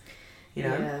type? You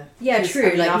know? Yeah, true. I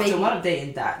mean, like after a while of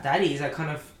dating daddies, I kind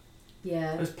of,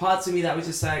 there was parts of me that was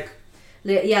just like,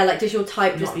 like does your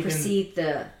type just precede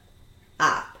the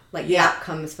app? Like the app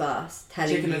comes first,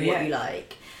 telling you what you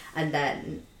like, and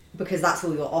then because that's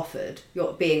all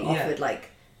you're being offered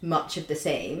like much of the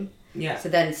same. Yeah. So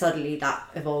then suddenly that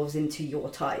evolves into your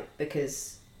type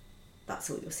because that's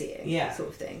all you're seeing. Yeah. Sort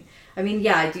of thing. I mean,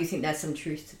 yeah, I do think there's some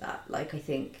truth to that. Like I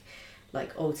think,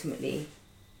 like ultimately,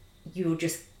 you're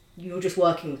just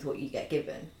working with what you get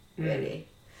given, really.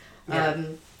 Yeah.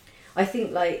 I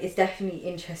think like it's definitely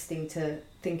interesting to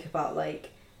think about, like,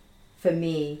 for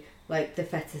me, like the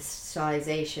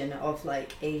fetishization of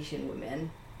like Asian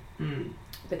women,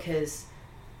 because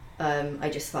I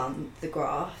just found the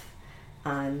graph,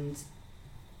 and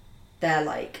they're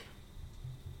like,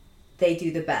 they do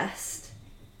the best,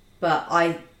 but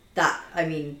I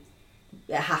mean,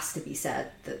 it has to be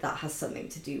said that has something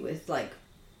to do with like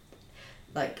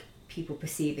people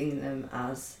perceiving them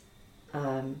as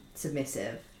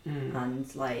submissive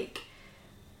and like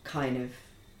kind of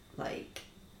like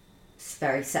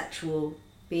very sexual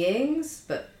beings,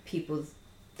 but people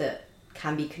that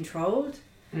can be controlled.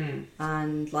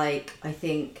 And like I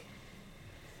think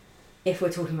if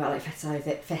we're talking about like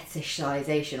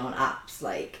fetishization on apps,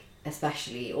 like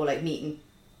especially, or like meeting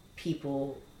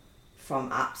people from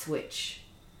apps, which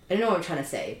I don't know what I'm trying to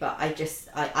say, but I guess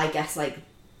like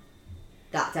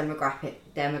that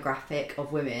demographic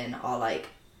of women are like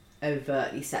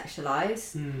overtly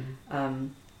sexualized.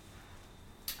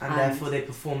 and therefore they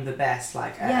perform the best.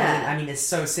 Like, I mean, it's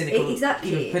so cynical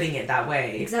even putting it that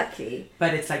way. Exactly.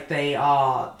 But it's like they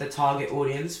are the target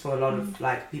audience for a lot of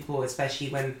like people, especially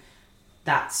when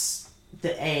that's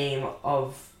the aim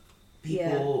of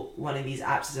people wanting these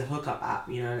apps as a hookup app.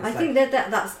 You know, I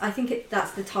think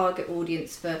that's the target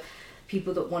audience for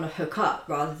people that want to hook up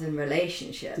rather than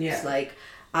relationships. Yeah. Like,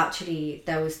 actually,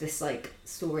 there was this like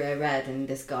story I read, and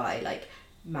this guy like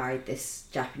married this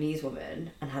Japanese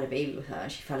woman and had a baby with her,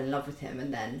 and she fell in love with him,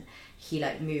 and then he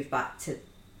like moved back to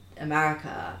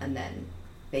America and then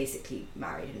basically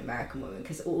married an American woman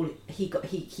because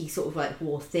he sort of like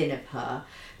wore thin of her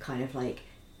kind of like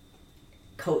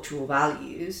cultural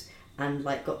values and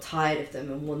like got tired of them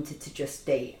and wanted to just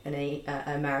date an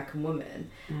American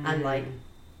woman and like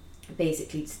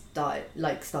basically started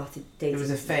dating. It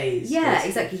was a phase. Yeah,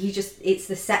 basically. exactly. It's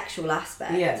the sexual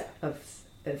aspect of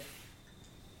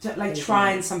like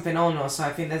trying something on. Also,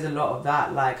 I think there's a lot of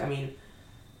that. Like, I mean,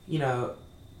 you know,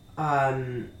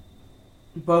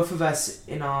 both of us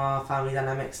in our family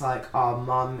dynamics, like our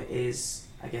mum is,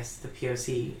 I guess, the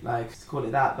POC, like to call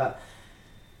it that, but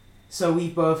so we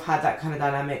both had that kind of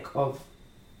dynamic of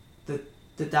the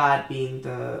dad being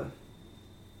the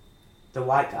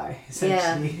white guy,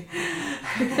 essentially.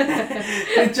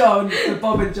 Yeah. the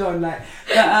Bob and John, like,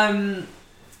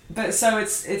 but so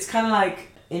it's kind of like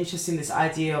interesting, this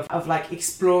idea of like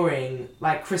exploring,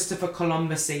 like Christopher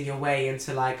Columbusing your way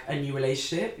into like a new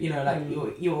relationship, you know, like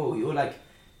you're like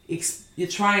you're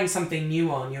trying something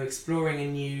new on, you're exploring a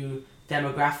new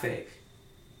demographic,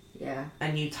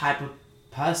 a new type of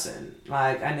person,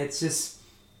 like, and it's just,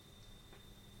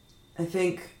 I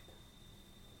think,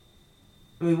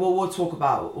 I mean, we'll talk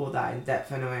about all that in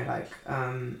depth anyway, like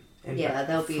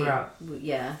there'll be throughout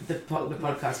the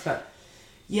podcast, but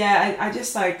I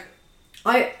just like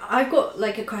I've got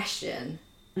like a question.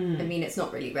 I mean, it's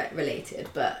not really related,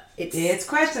 but it's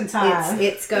question time.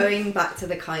 It's going back to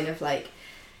the kind of like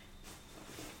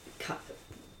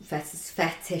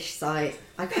fetish side.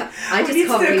 I just can't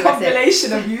believe a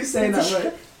compilation of you saying that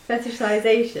word.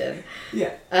 Fetishization.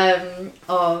 Yeah.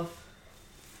 Of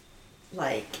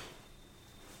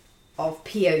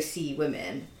POC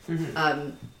women.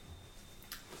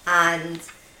 And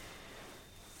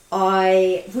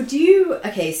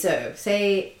so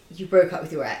say you broke up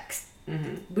with your ex.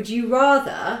 Would you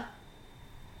rather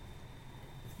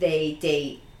they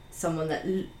date someone that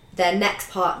their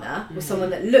next partner was someone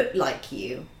that looked like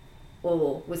you,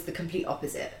 or was the complete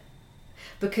opposite?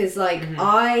 Because like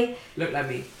I look like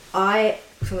me.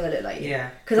 Someone that looked like you. Yeah.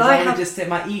 Because I would just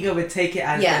my ego would take it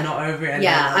as they're not over it. And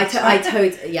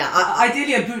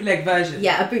ideally a bootleg version.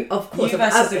 Yeah, of course. You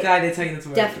versus the guy they're taking it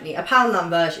to. Definitely a Poundland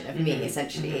version of me,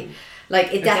 essentially.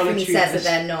 Like it definitely says that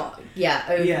they're not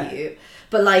over you.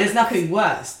 But like, there's nothing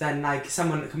worse than like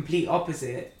someone complete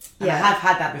opposite. And I have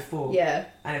had that before. Yeah.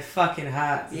 And it fucking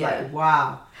hurts. It's like,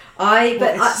 wow.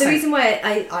 The reason why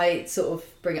I sort of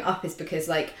bring it up is because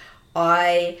like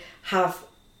I have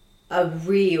a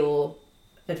real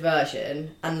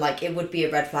aversion, and like it would be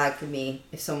a red flag for me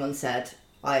if someone said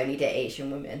I only date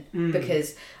Asian women,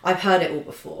 because I've heard it all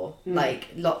before. Like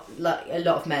a lot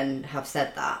of men have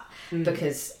said that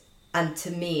because, and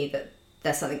to me that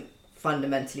there's something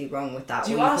fundamentally wrong with that.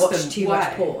 Do you when ask you've watched them too why?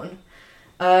 much porn.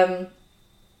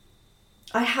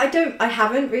 I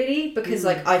haven't really, because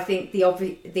like I think the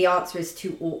answer is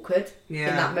too awkward in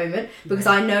that moment, because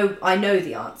I know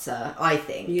the answer, I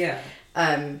think.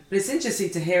 But it's interesting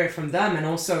to hear it from them, and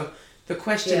also the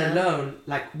question alone,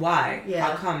 like why?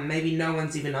 How come? Maybe no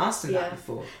one's even asked them that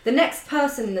before. The next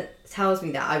person that tells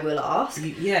me that, I will ask.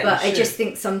 But I just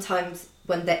think sometimes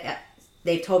when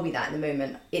they've told me that in the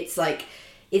moment, it's like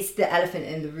it's the elephant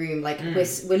in the room. Like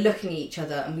we're looking at each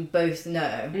other and we both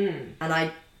know,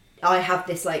 and I have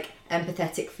this like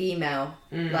empathetic female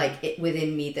like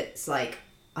within me that's like,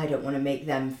 I don't want to make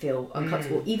them feel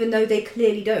uncomfortable, even though they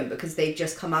clearly don't, because they've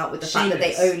just come out with the fact that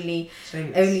they only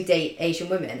date Asian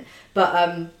women.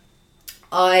 But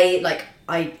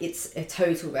it's a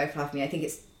total red flag for me. I think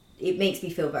it makes me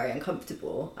feel very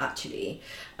uncomfortable, actually.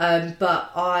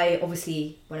 But I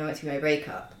obviously, when I went through my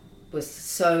breakup, was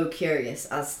so curious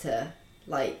as to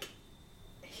like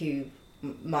who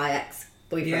my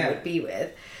ex-boyfriend would be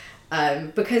with,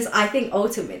 because I think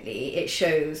ultimately it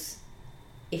shows,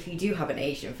 if you do have an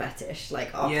Asian fetish,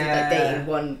 like after like dating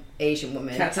one Asian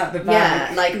woman, cat's out the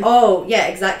bag.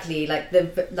 Exactly, like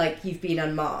you've been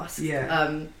unmasked.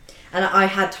 And I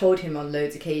had told him on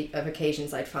loads of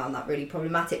occasions I'd found that really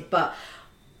problematic. But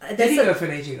did he go for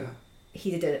an Asian girl?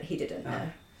 He didn't. No.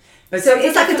 But so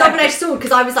it's like a double-edged sword,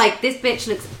 because I was like, this bitch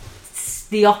looks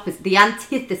the opposite, the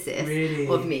antithesis Really?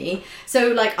 of me.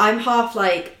 So like I'm half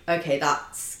like, okay,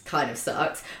 that's kind of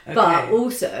sucks, Okay. but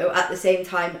also at the same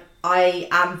time I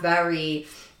am very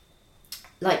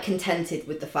like contented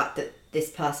with the fact that this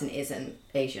person isn't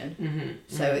Asian.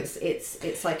 So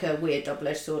it's like a weird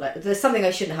double-edged sword. Like, there's something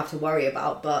I shouldn't have to worry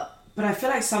about, but I feel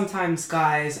like sometimes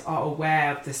guys are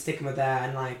aware of the stigma there,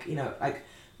 and like, you know, like,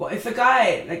 well, if a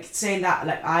guy like saying that,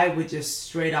 like, I would just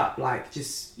straight up like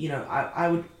just, you know, I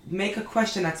would make a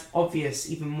question that's obvious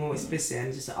even more explicit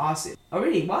and just ask it, oh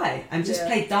really, why, and just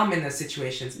play dumb in those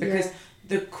situations, because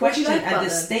the question like and the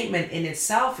them? statement in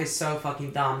itself is so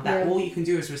fucking dumb that all you can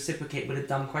do is reciprocate with a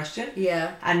dumb question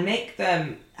and make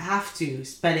them have to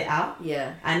spell it out,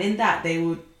 and in that they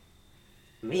would,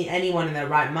 I mean, anyone in their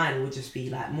right mind would just be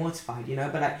like mortified, you know.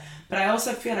 But I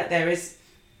also feel like there is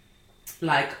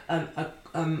like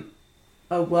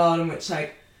a world in which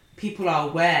like people are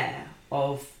aware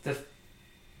of the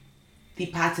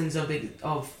patterns of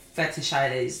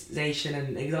fetishization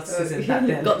and exoticism that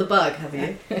you've got the bug, have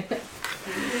you?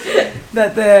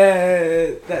 that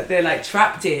they're like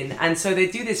trapped in, and so they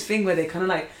do this thing where they kind of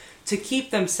like, to keep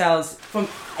themselves from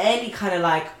any kind of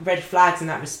like red flags in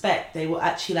that respect, they will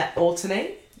actually like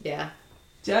alternate. Yeah.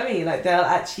 Do you know what I mean? Like they'll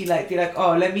actually like be like,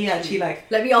 oh, let me actually like,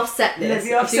 let me offset this. let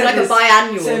me offset do like this. a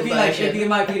biannual So it'd be like, version. it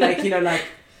might be like, you know, like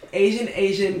Asian,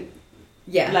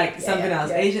 something else.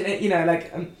 Yeah. Asian, you know,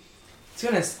 like, to be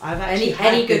honest, I've actually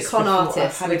any good this con before.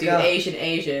 artist I've would had a do girl-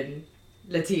 Asian,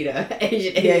 Latino,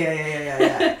 Asian.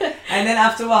 Yeah. And then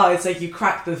after a while, it's like you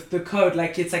crack the code.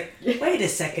 Like it's like, wait a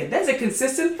second, there's a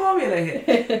consistent formula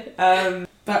here.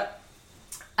 But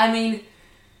I mean,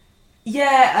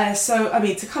 so I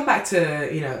mean, to come back to,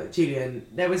 you know, Julian,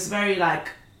 there was very like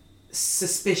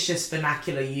suspicious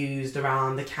vernacular used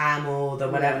around the camel, the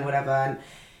whatever,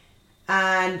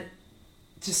 and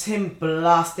just him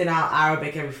blasting out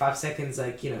Arabic every 5 seconds,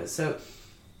 like, you know, so.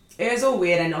 It was all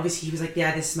weird, and obviously he was like,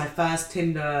 yeah, this is my first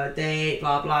Tinder date,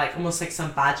 blah blah, like almost like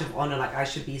some badge of honor, like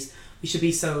we should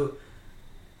be so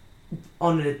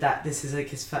honored that this is like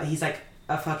he's like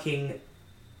a fucking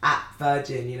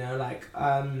virgin, you know, like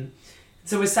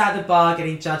so we're sat at the bar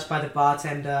getting judged by the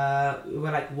bartender. We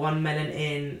were like one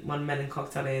melon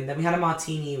cocktail in, then we had a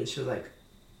martini, which was like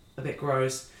a bit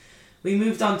gross. We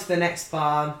moved on to the next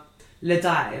bar, Le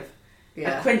Dive,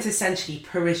 a quintessentially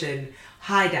Parisian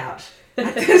hideout.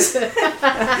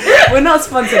 We're not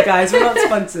sponsored, guys. We're not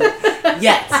sponsored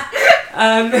yet.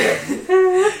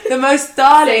 The most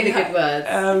darling. Say the good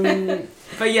words.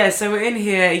 But yeah, so we're in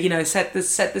here. You know, set the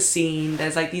scene.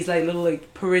 There's like these like little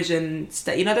like Parisian,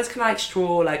 you know, those kind of like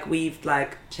straw like weaved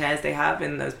like chairs they have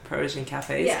in those Parisian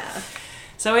cafes. Yeah.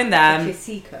 So in them,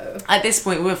 Casico. at this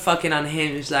point, we're fucking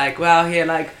unhinged. Like, well, here,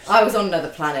 like, I was on another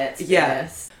planet. To be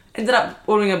honest. Ended up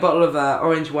ordering a bottle of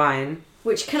orange wine.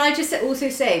 Which, can I just also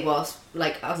say, whilst,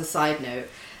 like, as a side note,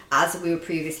 as we were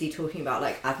previously talking about,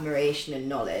 like, admiration and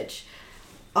knowledge,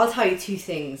 I'll tell you two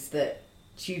things that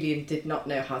Julian did not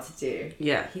know how to do.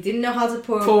 Yeah. He didn't know how to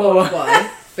pour a bottle of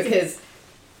wine, because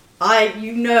I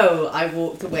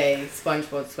walked away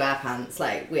SpongeBob SquarePants,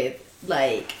 like, with,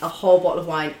 like, a whole bottle of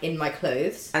wine in my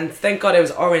clothes. And thank God it was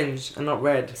orange and not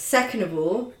red. Second of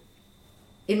all,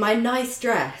 in my nice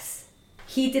dress,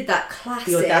 he did that classic...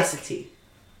 The audacity.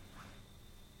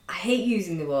 I hate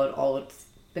using the word old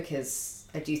because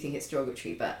I do think it's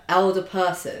derogatory, but elder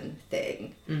person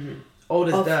thing. Mm-hmm. Old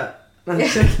as dirt.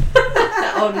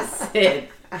 Old as sin.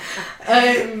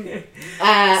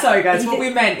 Sorry guys, what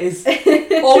we meant is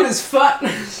old as fuck.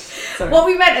 Sorry. What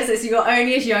we meant is this: you're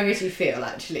only as young as you feel.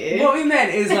 Actually, what we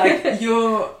meant is like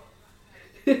you're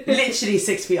literally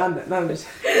 6 feet under. No, I'm just...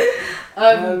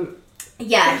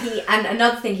 Yeah, and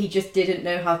another thing he just didn't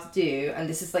know how to do, and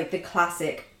this is like the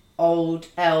classic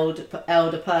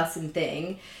elder person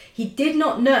thing. He did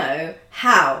not know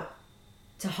how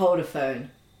to hold a phone.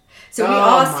 So we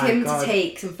asked him to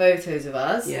take some photos of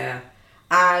us. Yeah.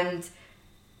 And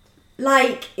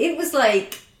like it was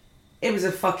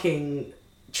a fucking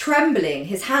trembling.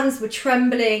 His hands were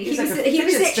trembling. He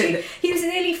was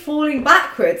nearly falling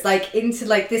backwards, like into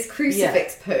like this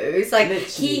crucifix pose. Like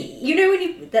literally. You know when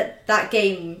you that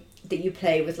game that you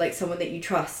play with like someone that you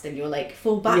trust and you're like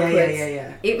fall backwards.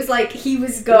 Yeah. It was like he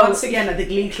was going once again at the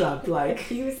Glee Club, like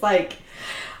he was chopping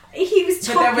but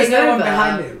there was no over. one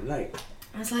behind him. Like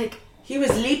I was like he was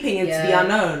leaping into the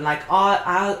unknown, like our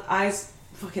eyes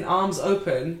fucking arms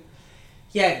open.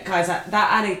 Yeah, guys,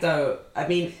 that anecdote. I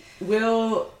mean,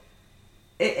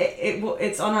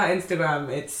 it's on our Instagram.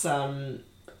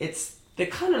 It's the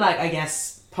kind of like, I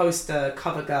guess, poster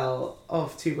cover girl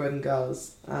of Two Broken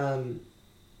Girls.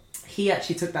 He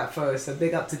actually took that photo, so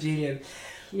big up to Julian.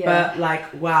 Yeah. But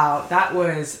like, wow, that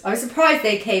was... I was surprised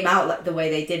they came out like the way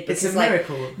they did, because It's a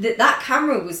miracle. That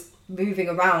camera was moving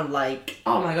around like...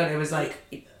 Oh my god, it was like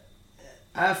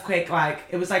earthquake, like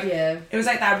it was like Yeah. it was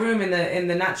like that room in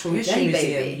the Natural History Day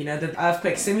Museum, baby. you know, the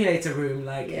earthquake simulator room,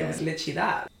 like Yeah. it was literally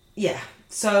that. Yeah.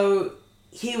 So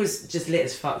he was just lit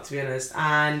as fuck, to be honest.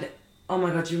 And oh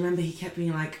my god, do you remember he kept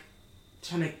being like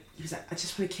he was like, I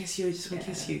just want to kiss you, I just want to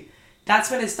kiss you. That's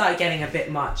when it started getting a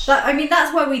bit much. But I mean,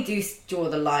 that's where we do draw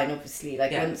the line, obviously.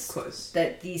 Like, Yeah, once of course.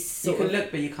 that these You sort can of...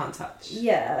 look, but you can't touch.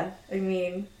 Yeah, I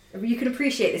mean, you can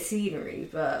appreciate the scenery,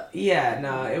 but... Yeah,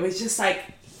 no, it was just like,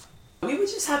 we were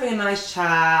just having a nice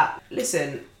chat.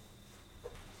 Listen,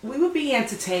 we were being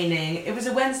entertaining. It was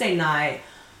a Wednesday night.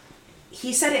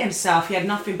 He said it himself, he had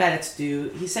nothing better to do.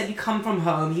 He said he'd come from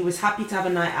home, he was happy to have a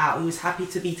night out, he was happy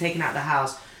to be taken out of the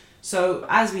house. So,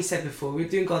 as we said before, we were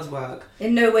doing God's work.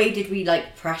 In no way did we,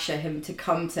 like, pressure him to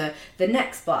come to the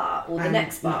next bar or the And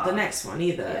next bar. not the next one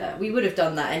either. Yeah, we would have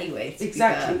done that anyway, to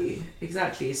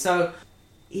Exactly. So,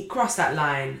 he crossed that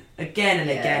line again and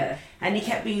Yeah. again. And he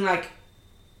kept being like,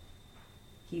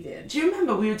 He did. do you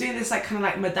remember we were doing this like kind of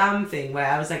like Madame thing where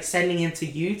I was like sending him to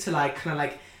you to like kind of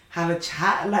like have a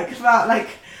chat like about like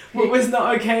what was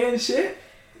not okay and shit?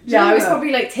 Do you Yeah, I was remember?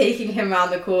 probably, like, taking him around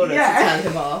the corner Yeah. to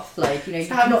tell him off. Like, you know, you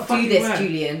To have a cannot do fucking this, word.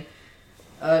 Julian.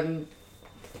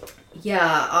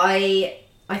 Yeah,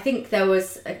 I think there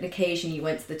was an occasion you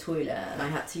went to the toilet and I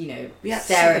had to, you know, We had to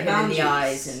stare set at the him in the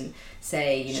boundaries. eyes and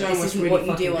say, you Show know, him this what's isn't really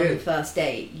what you do fucking on the good. first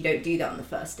date. You don't do that on the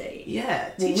first date. Yeah,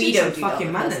 Well, teach we him don't some do that fucking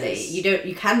on the first manners. date.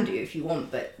 You can do if you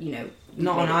want, but, you know, you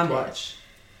Not made on it our clear. watch.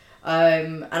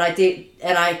 And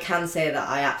I can say that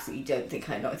I absolutely don't think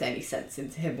I knocked any sense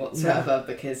into him whatsoever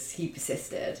because he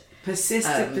persisted.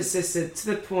 Persisted to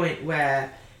the point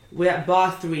where we're at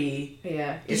bar 3.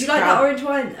 Yeah. Did It's you like crowd- that orange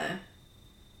wine though?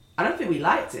 I don't think we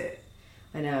liked it.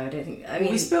 I know. I don't think. I Well,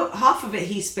 mean, we spilled half of it.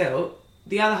 He spilled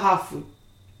the other half. We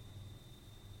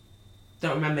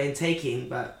don't remember him taking,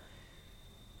 but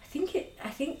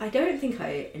I don't think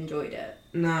I enjoyed it.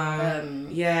 no.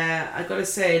 Yeah, I gotta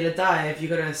say, Ladive, you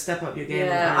gotta step up your game.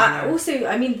 Yeah.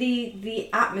 I mean, the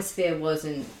atmosphere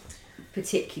wasn't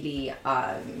particularly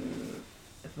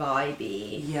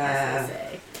vibey. Yeah. As they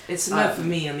say. It's a no for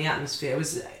me on the atmosphere. It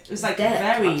was like Dead.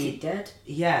 very Absolutely dead.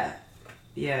 yeah.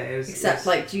 It was Except it was,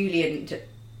 like Julian.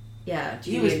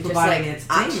 Julian was just providing like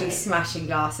entertainment. actually smashing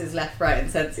glasses left, right,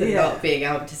 and centre, Yeah. not being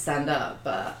able to stand up.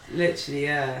 But literally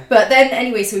then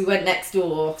anyway, so we went next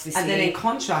door. Obviously. And then in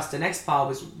contrast, the next bar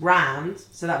was rammed,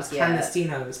 so that was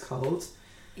clandestino. It was called.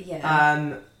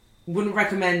 Yeah. Wouldn't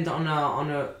recommend on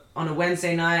a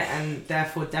Wednesday night, and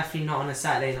therefore definitely not on a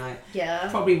Saturday night. Yeah.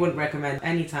 Probably wouldn't recommend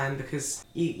any time because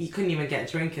you couldn't even get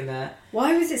a drink in there.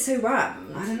 Why was it so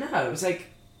rammed? I don't know. It was like,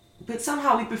 but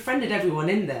somehow we befriended everyone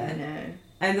in there. I know.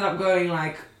 Ended up going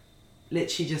like,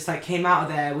 literally just like came out of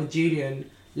there with Julian,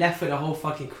 left with a whole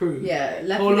fucking crew. Yeah,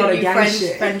 left Whole with lot a of new gang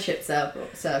shit. friendship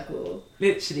circle.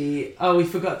 Literally. Oh, we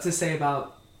forgot to say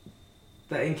about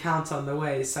the encounter on the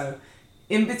way. So,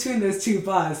 in between those two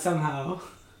bars, somehow,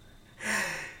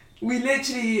 we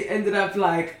literally ended up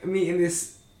like meeting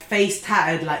this face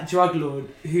tattered like drug lord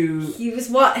who He's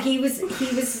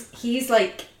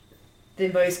like the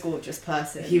most gorgeous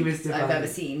person He was I've divine. ever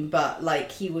seen, but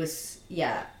like he was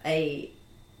I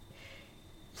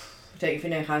don't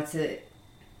even know how to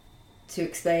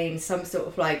explain, some sort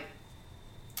of like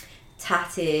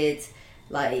tatted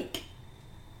like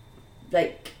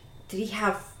did he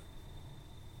have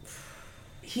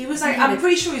he was like, I'm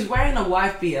pretty sure he was wearing a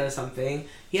wife beater or something.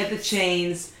 He had the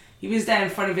chains. He was there in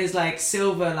front of his like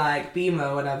silver like Beamer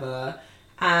or whatever,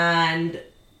 and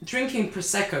drinking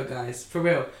prosecco, guys, for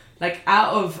real. Like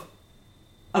out of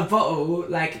a bottle,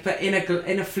 like but in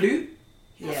a flute,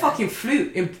 a fucking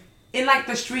flute in like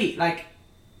the street, like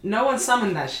no one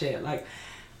summoned that shit, like.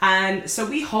 And so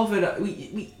we hovered,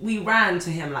 we ran to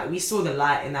him, like we saw the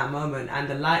light in that moment, and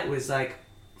the light was like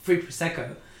free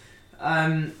prosecco.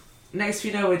 Next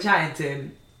thing you know, we're chatting to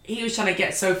him. He was trying to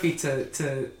get Sophie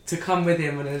to come with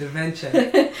him on an adventure.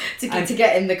 to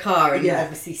get in the car and Yeah.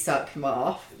 obviously suck him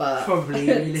off, but Probably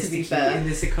to be realistically fair. in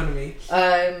this economy.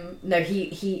 No,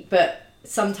 he but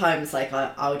sometimes like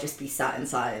I'll just be sat in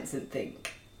silence and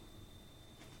think,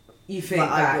 You think but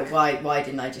back. why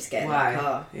didn't I just get in Why? that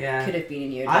car? Yeah. Could have been a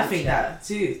new I adventure. think that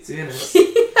too, to be honest.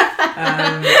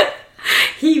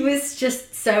 He was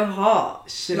just so hot.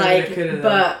 Shoulda, like, coulda,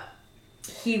 but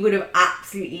he would have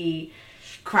absolutely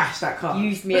Crash that car.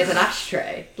 used me as an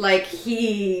ashtray. Like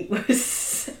he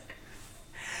was.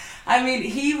 I mean,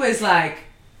 he was like,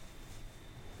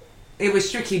 it was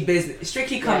strictly business.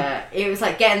 Strictly come, Yeah, it was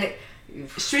like getting.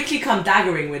 strictly come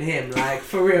daggering with him, like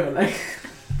for real, like.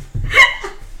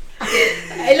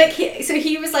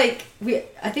 He was like,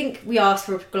 I think we asked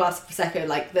for a glass of prosecco,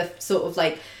 like the sort of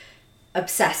like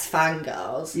obsessed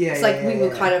fangirls. Yeah, it's like yeah, we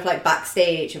were yeah. kind of like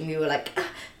backstage, and we were like,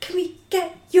 can we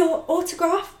get your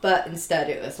autograph? But instead,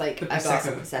 it was like a glass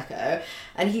of prosecco,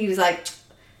 and he was like,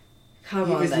 come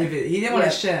he on, was then. livid. He didn't want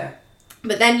to share.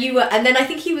 But then you were, and then I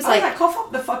think he was I was like, cough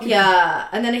up the fucking. yeah,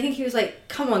 and then I think he was like,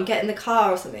 come on, get in the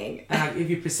car or something. And I'll give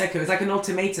you prosecco. It's like an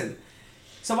ultimatum.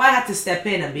 So I had to step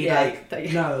in and be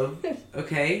no,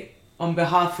 okay. On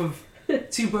behalf of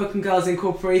Two Broken Girls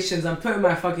Incorporations, I'm putting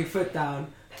my fucking foot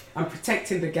down. I'm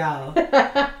protecting the gal.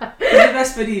 You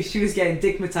best believe she was getting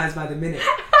digmatized by the minute.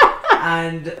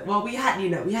 And well, we had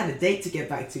a date to get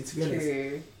back to be honest.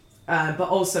 True. But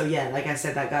also, yeah, like I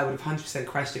said, that guy would have 100%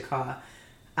 crashed the car.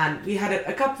 And we had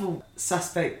a couple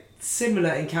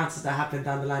similar encounters that happened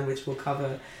down the line, which we'll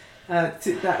cover.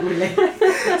 That relate.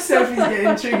 Sophie's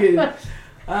getting triggered.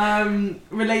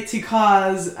 Relate to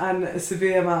cars and a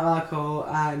severe amount of alcohol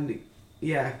and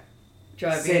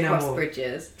driving across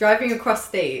bridges, driving across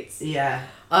states. Yeah.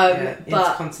 But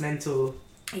intercontinental.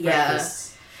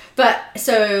 breakfasts. But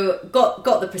so got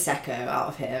the prosecco out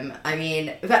of him. I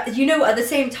mean, but at the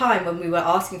same time when we were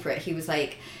asking for it, he was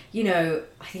like, I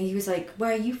think he was like,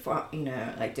 where are you from?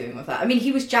 Like doing with that. I mean,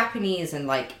 he was Japanese and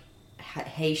like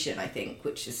Haitian, I think,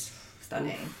 which is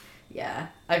stunning. Oof. Yeah.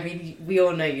 I mean, we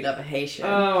all know you love a Haitian.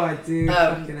 Oh, I do.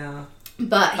 Fucking hell.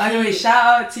 But by the way,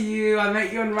 shout out to you. I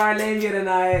met you on Rylandia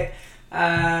tonight.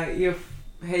 You're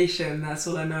Haitian. That's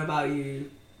all I know about you.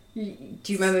 Do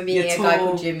you remember meeting a guy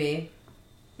called Jimmy?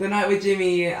 The night with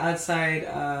Jimmy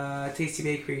outside Tasty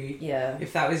Bakery. Yeah.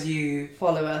 If that was you,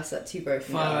 follow us at Two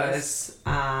Broken Girls. Follow us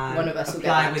and one of us will get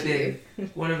back to you.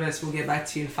 One of us will get back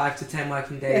to you in 5 to 10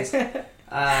 working days.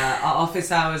 Our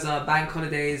office hours are bank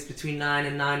holidays between 9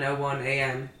 and 9:01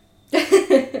 a.m.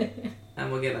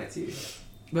 And we'll get back to you.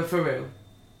 But for real.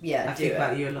 Yeah, I think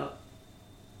about you a lot.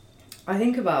 I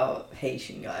think about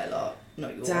Haitian guy a lot.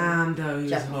 Not yours. Damn, though,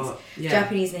 he was hot. Yeah.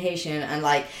 Japanese and Haitian, and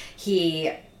like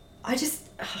if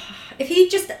he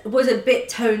just was a bit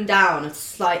toned down,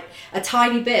 a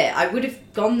tiny bit, I would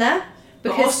have gone there.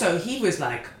 But also, he was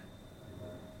like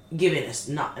giving us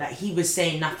he was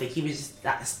saying nothing. He was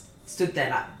just stood there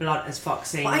like blunt as fuck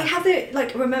saying. But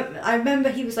I remember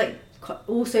he was like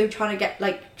also trying to get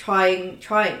like trying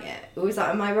it. Or was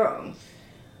that? Am I wrong?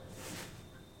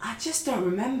 I just don't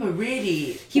remember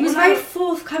really. He was very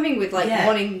forthcoming with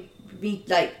wanting me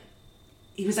like.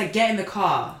 He was like, get in the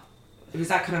car. It was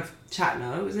that kind of chat,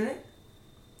 no, wasn't it?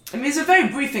 I mean, it's a very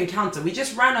brief encounter. We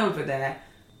just ran over there.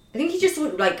 I think he just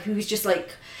looked like he was just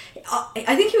like.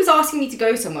 I think he was asking me to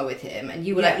go somewhere with him, and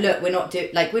you were like, "Look, we're not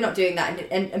doing that."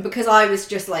 And because I was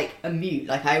just like a mute,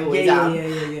 like I always am.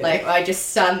 Yeah. Like I just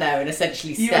stand there and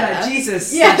essentially stare. You were like,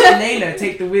 Jesus, Layla,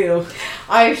 take the wheel.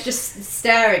 I was just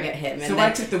staring at him. And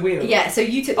I took the wheel. Yeah, so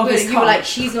you took the wheel, and you were like,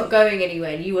 "She's not going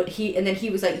anywhere." And and then he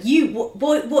was like,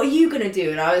 what are you gonna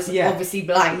do?" And I was obviously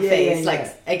blank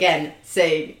faced, again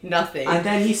saying nothing. And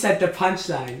then he said the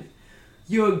punchline,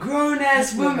 "You're a grown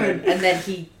ass woman." And then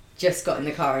he just got in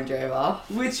the car and drove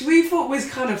off. Which we thought was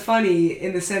kind of funny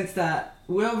in the sense that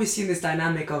we're obviously in this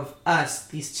dynamic of us,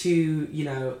 these two,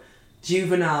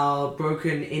 juvenile,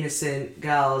 broken, innocent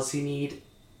girls who need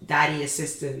daddy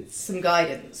assistance. Some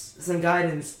guidance.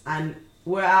 And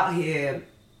we're out here,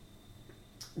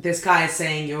 this guy is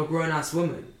saying you're a grown-ass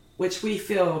woman, which we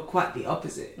feel quite the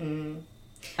opposite. Mm.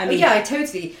 I mean, I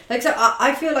totally... So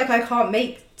I feel like I can't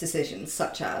make decisions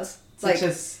such as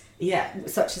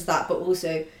that, but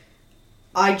also...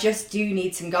 I just do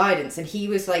need some guidance. And he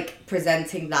was like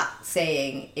presenting that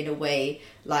saying in a way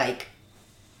like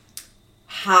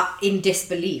in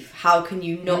disbelief. How can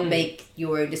you not make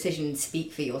your own decision and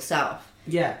speak for yourself?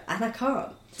 Yeah. And I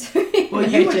can't. Well,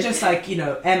 you were just like, MIA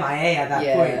at that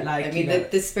point. Like, I mean,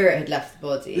 the spirit had left the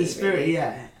body. The spirit, really.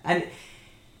 Yeah. And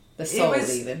the soul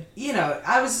even.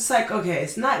 I was just like, okay,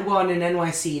 it's night one in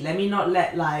NYC. Let me not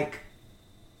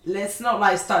let's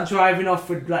not start driving off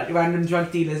with random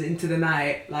drug dealers into the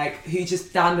night, who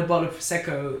just downed a bottle of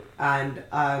Prosecco and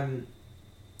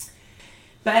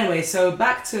but anyway, so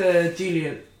back to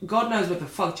Julian. God knows what the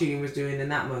fuck Julian was doing in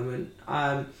that moment.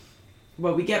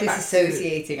 Well, we get back to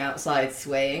disassociating outside,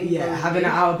 swaying. Yeah, having an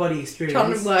out of body experience.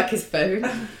 Trying to work his phone.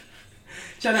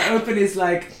 Trying to open his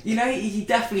he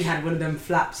definitely had one of them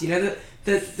flaps. The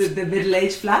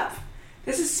middle-aged flap.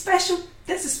 There's a special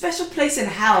place in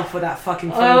hell for that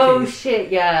fucking phone case.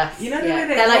 Shit, yeah. You know the way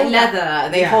they're like leather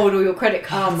and they hold all your credit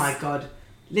cards. Oh my god.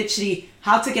 Literally,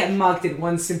 how to get mugged in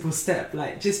one simple step.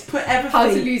 Just put everything... How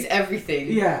to lose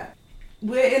everything. Yeah.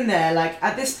 We're in there,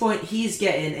 at this point, he's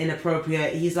getting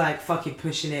inappropriate. He's, fucking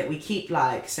pushing it. We keep,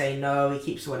 saying no. He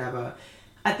keeps whatever.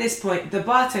 at this point, the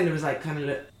bartender was like kind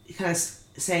of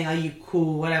saying, "Are you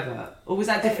cool?" Whatever. Or was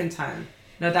that a different time?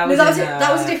 No, that was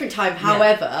a different time.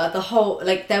 However, the whole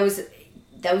like there was a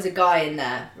guy in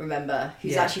there. Remember,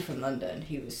 who's actually from London.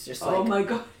 He was just like, oh my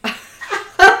god.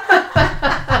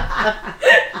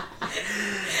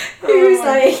 He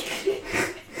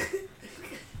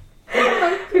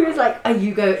was like, "Are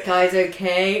you guys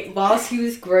okay?" Whilst he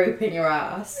was groping your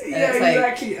ass. And yeah,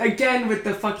 exactly. Again with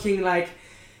the fucking like,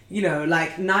 you know,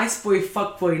 like nice boy,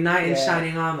 fuck boy, knight in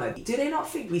shining armor. Do they not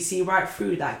think we see right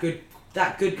through that good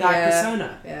guy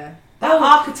persona? Yeah. That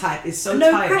archetype is so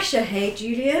no tight. Pressure, hey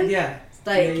Julian. Yeah. It's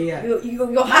like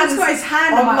your hands got his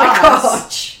hand on my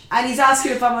ass, and he's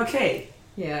asking if I'm okay.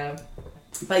 Yeah.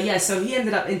 But yeah, so he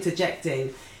ended up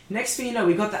interjecting. Next thing you know,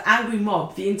 we got the angry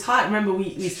mob. Remember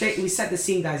we set the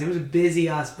scene, guys. It was a busy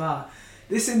ass bar.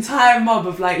 This entire mob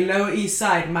of like Lower East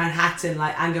Side, Manhattan,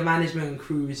 like anger management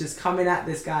crew was just coming at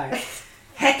this guy,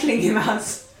 heckling him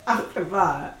out the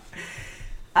bar.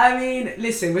 I mean,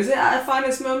 listen, was it at a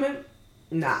finest moment?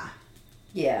 Nah.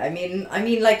 Yeah, I mean,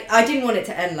 like I didn't want it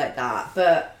to end like that,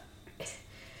 but he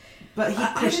pushed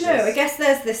I don't know. I guess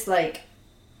there's this like,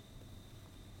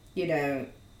 you know,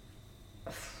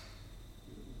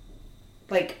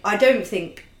 like I don't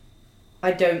think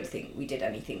we did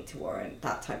anything to warrant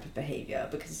that type of behaviour,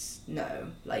 because no,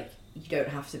 like you don't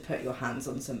have to put your hands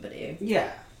on somebody.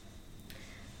 Yeah.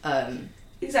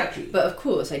 Exactly. But of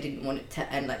course I didn't want it to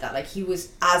end like that. Like he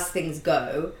was, as things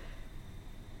go,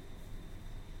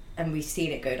 and we've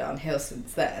seen it go downhill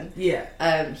since then. Yeah.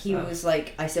 He was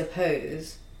like, I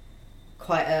suppose,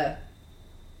 quite a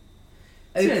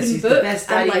open he's book. The best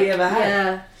daddy we ever had.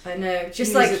 Yeah, I know.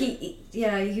 Just like he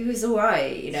was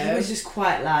alright, you know. He was just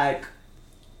quite like.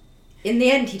 In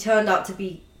the end, he turned out to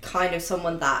be kind of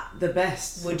someone that the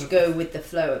best would go with the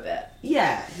flow a bit.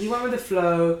 Yeah, he went with the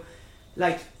flow.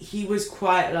 Like he was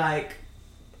quite like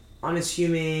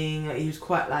unassuming. He was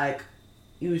quite like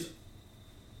he was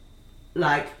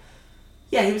an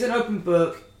open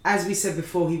book. As we said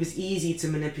before, he was easy to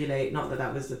manipulate. Not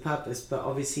that was the purpose, but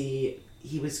obviously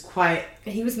he was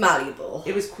malleable.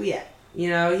 It was queer. You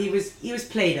know, he was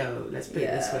Play-Doh. Let's put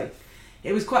it this way.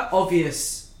 It was quite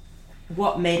obvious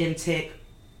what made him tick.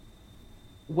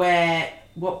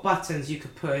 What buttons you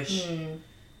could push.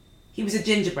 He was a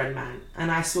gingerbread man, and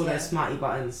I saw those smarty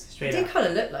buttons straight up. He did kind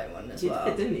of look like one as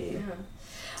well. Didn't he?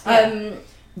 Yeah.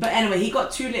 But anyway, he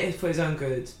got too lit for his own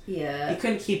good. Yeah. He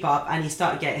couldn't keep up, and he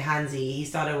started getting handsy. He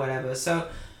started whatever. So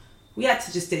we had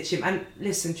to just ditch him. And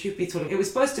listen, truth be told, it was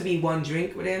supposed to be one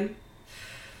drink with him.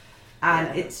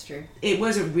 And it's true. It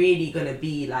wasn't really going to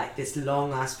be like this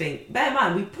long ass thing. Bear in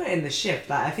mind, we put in the shift.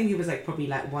 Like I think it was like probably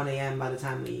like 1 a.m. by the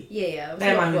time we... Yeah.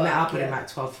 Bear in mind, we met up with him at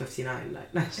 12:59.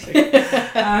 Like, no,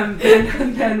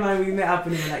 bear in mind, we met up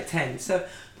with him at like 10. So,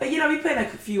 but you know, we put in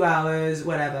like a few hours,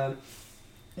 whatever.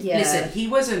 Yeah. Listen, he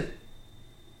wasn't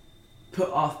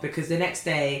put off because the next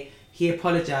day he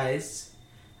apologized,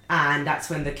 and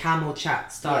that's when the camel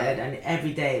chat started. And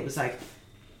every day it was like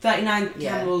 39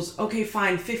 camels, okay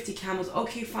fine, 50 camels,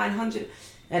 okay fine, 100.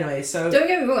 Anyway, so don't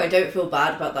get me wrong, I don't feel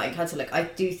bad about that encounter. Like I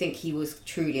do think he was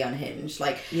truly unhinged.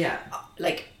 Like you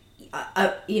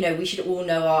know, we should all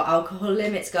know our alcohol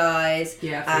limits, guys.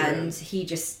 Yeah, and he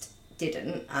just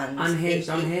didn't, and unhinged.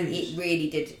 It really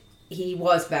did. He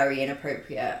was very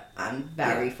inappropriate and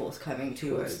very forthcoming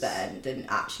towards the end, and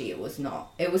actually it was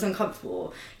not. It was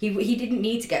uncomfortable. He didn't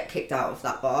need to get kicked out of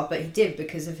that bar, but he did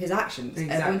because of his actions.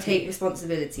 Exactly. Everyone take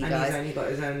responsibility, guys. And he's only got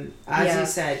his own... As he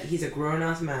said, he's a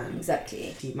grown-ass man.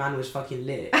 Exactly. The man was fucking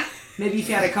lit. Maybe if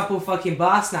he had a couple fucking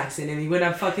bar snacks in him, he wouldn't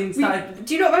have fucking started...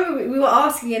 Do you not remember we were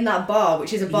asking in that bar,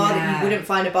 which is a bar that you wouldn't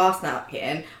find a bar snack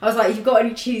in? I was like, "You've got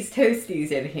any cheese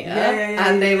toasties in here?"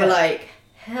 And they were like,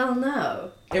 "Hell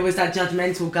no." It was that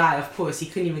judgmental guy, of course. He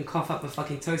couldn't even cough up a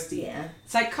fucking toasty. Yeah.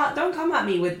 It's like, don't come at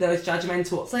me with those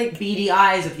judgmental, beady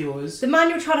eyes of yours. The man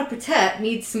you're trying to protect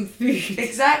needs some food.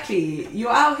 Exactly.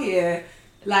 You're out here,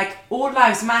 like, all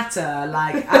lives matter,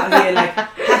 like, out here, like,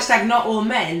 hashtag not all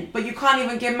men, but you can't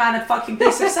even give man a fucking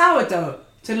piece of sourdough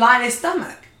to line his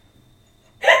stomach.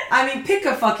 I mean, pick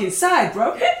a fucking side,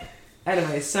 bro.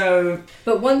 Anyway, so...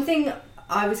 But one thing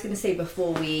I was going to say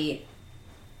before we...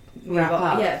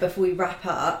 before we wrap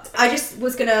up, I just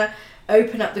was gonna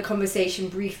open up the conversation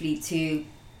briefly to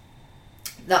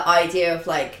the idea of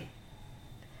like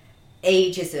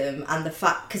ageism and the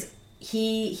fact, because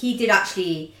he did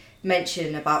actually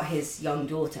mention about his young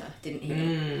daughter, didn't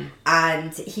he?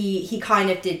 And he kind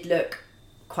of did look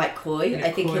quite coy,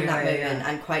 I think, in that moment,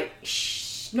 and quite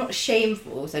not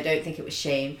shameful. So I don't think it was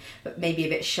shame, but maybe a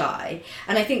bit shy.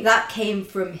 And I think that came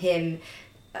from him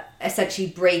essentially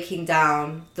breaking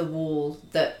down the wall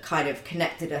that kind of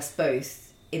connected us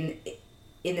both in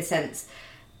the sense,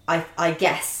 I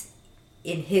guess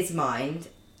in his mind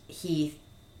he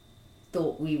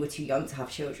thought we were too young to have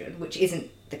children, which isn't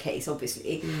the case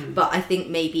obviously, but I think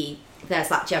maybe there's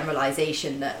that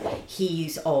generalization that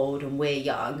he's old and we're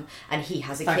young and he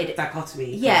has a kid,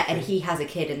 dichotomy, and he has a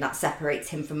kid and that separates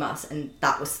him from us, and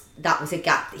that was a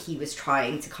gap that he was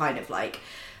trying to kind of like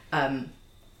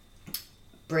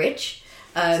bridge.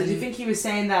 So do you think he was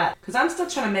saying that, because I'm still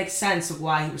trying to make sense of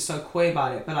why he was so coy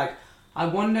about it, but like I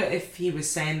wonder if he was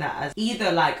saying that as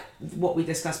either like what we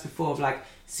discussed before of like,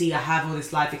 see, I have all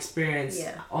this life experience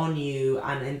on you,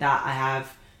 and in that I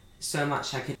have so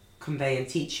much I could convey and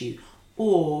teach you,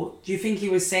 or do you think he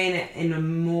was saying it in a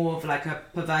more of like a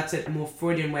perverted, more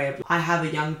Freudian way of I have a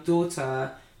young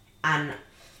daughter and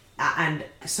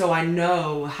so I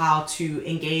know how to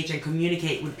engage and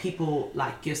communicate with people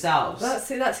like yourselves.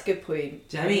 That's a good point.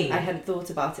 Do you know what I mean? I hadn't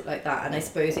thought about it like that, and I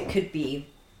suppose it could be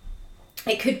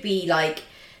like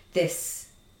this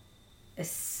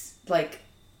like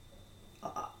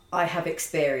I have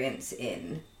experience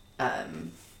in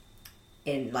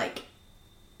like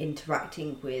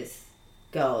interacting with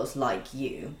girls like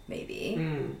you, maybe,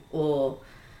 or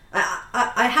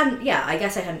I hadn't. Yeah, I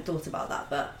guess I hadn't thought about that,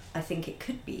 but I think it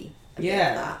could be a bit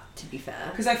of that, to be fair.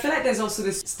 Because I feel like there's also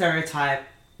this stereotype,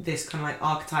 this kind of like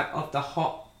archetype of the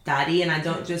hot daddy, and I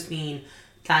don't just mean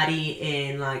daddy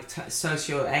in like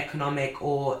socio-economic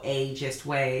or ageist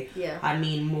way. Yeah. I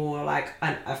mean more like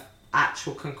an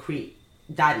actual concrete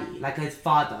daddy, like a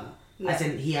father, as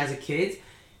in he has a kid.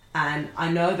 And I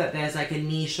know that there's like a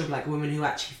niche of like women who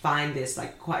actually find this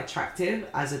like quite attractive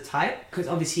as a type, because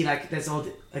obviously like there's all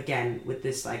again with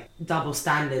this like double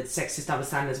standards, sexist double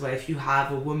standards, where if you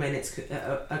have a woman, it's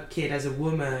a kid as a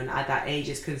woman at that age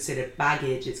is considered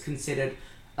baggage, it's considered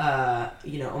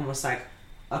almost like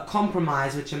a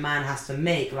compromise which a man has to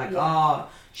make, like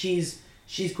she's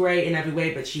great in every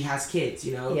way, but she has kids,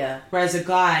 whereas a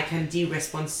guy can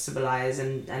de-responsibilize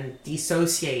and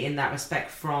dissociate in that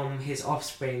respect from his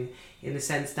offspring, in the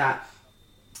sense that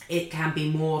it can be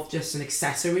more of just an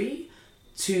accessory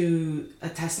to a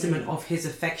testament of his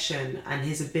affection and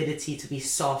his ability to be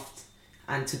soft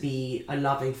and to be a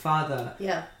loving father,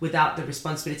 without the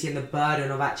responsibility and the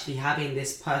burden of actually having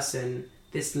this person,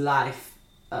 this life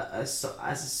as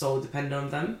a soul dependent on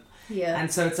them.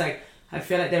 And so it's like, I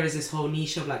feel like there is this whole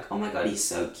niche of like, oh my god, he's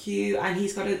so cute and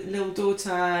he's got a little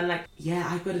daughter, and like, yeah,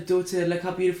 I've got a daughter, look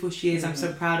how beautiful she is, I'm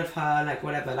so proud of her, like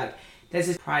whatever. Like there's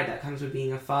this pride that comes with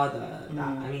being a father that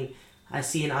I mean I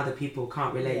see in other people,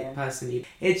 can't relate personally.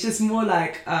 It's just more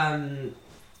like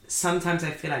sometimes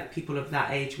I feel like people of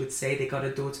that age would say they got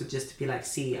a daughter just to be like,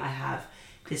 see, I have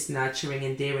this nurturing,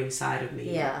 endearing side of me.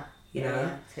 You know?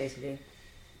 Yeah, totally.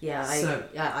 Yeah,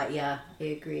 I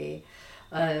agree.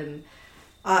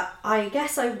 I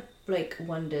guess I like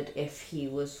wondered if he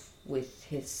was with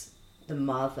the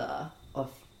mother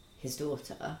of his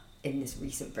daughter in this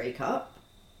recent breakup,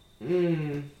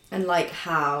 and like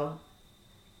how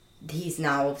he's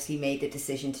now obviously made the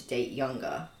decision to date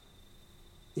younger.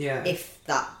 Yeah. If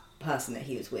that person that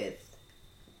he was with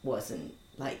wasn't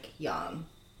like young.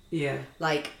 Yeah.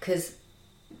 Like, because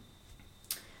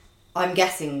I'm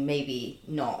guessing maybe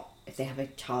not. If they have a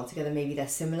child together, maybe they're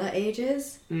similar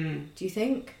ages. Do you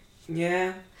think?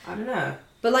 Yeah, I don't know.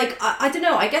 But like, I don't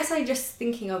know. I guess I'm just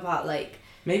thinking about like...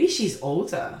 Maybe she's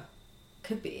older.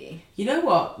 Could be. You know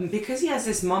what? Because he has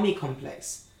this mummy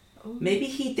complex, maybe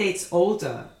he dates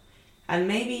older. And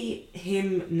maybe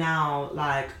him now,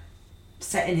 like,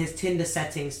 setting his Tinder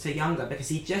settings to younger, because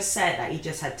he just said that he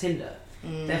just had Tinder.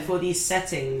 Therefore, these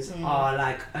settings are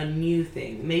like a new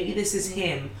thing. Maybe this is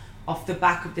him off the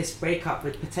back of this breakup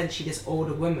with potentially this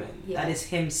older woman. That is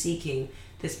him seeking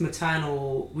this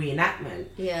maternal reenactment.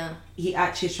 Yeah. He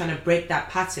actually is trying to break that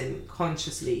pattern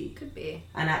consciously. Could be.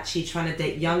 And actually trying to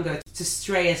date younger to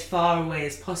stray as far away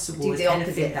as possible as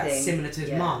anything that's similar to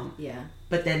his mum. Yeah.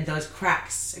 But then those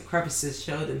cracks and crevices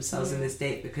show themselves in this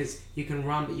date, because you can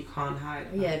run but you can't hide.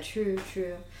 Yeah, true.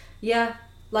 Yeah,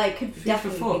 like could food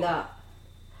definitely be that.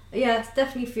 Yeah, it's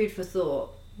definitely food for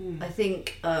thought. I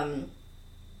think the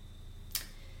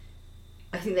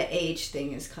age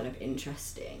thing is kind of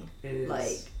interesting. It is.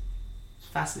 Like, it's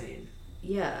fascinating.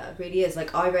 Yeah, it really is.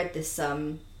 Like, I read this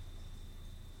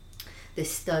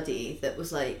this study that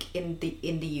was like in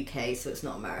the UK, so it's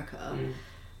not America.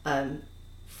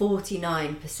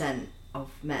 49% of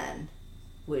men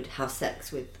would have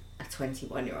sex with a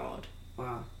 21-year-old.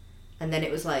 Wow. And then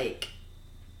it was like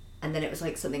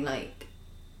something like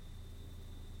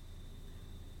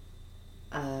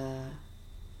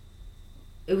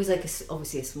it was like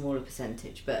obviously a smaller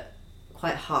percentage, but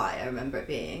quite high. I remember it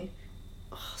being.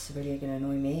 Oh, it's really going to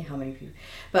annoy me how many people,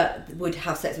 but would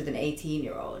have sex with an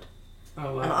 18-year-old.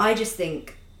 Oh wow. And I just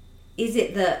think, is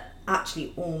it that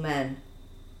actually all men?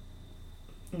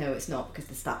 No, it's not, because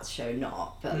the stats show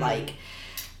not. But like,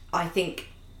 I think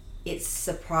it's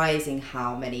surprising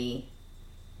how many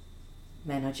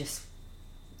men are just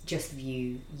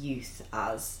view youth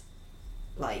as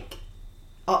like,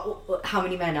 how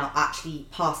many men are actually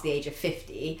past the age of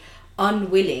 50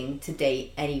 unwilling to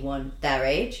date anyone their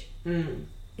age.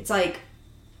 It's like,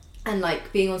 and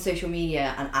like being on social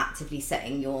media and actively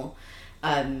setting your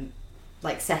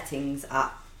like settings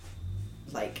at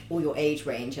like, or your age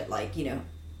range at like, you know,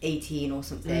 18 or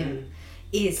something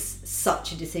is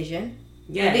such a decision.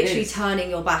 Yeah, you're literally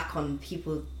turning your back on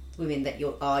women that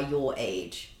are your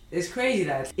age. It's crazy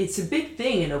that it's a big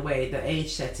thing in a way, the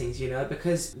age settings, you know,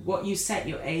 because what you set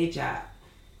your age at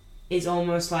is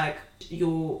almost like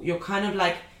you're kind of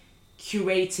like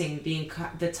curating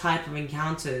the type of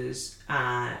encounters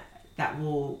that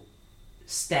will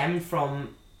stem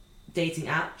from dating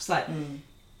apps. Like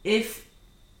if,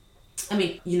 I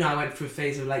mean, you know, I went through a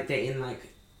phase of like dating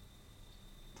like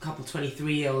a couple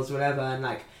 23-year-olds, whatever,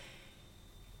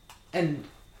 and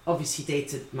obviously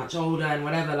dated much older and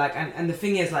whatever, like, and the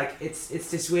thing is like it's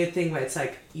this weird thing where it's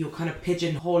like you're kind of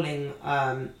pigeonholing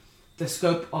the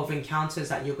scope of encounters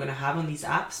that you're going to have on these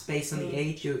apps based on the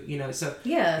age, you know. So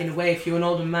yeah, in a way, if you're an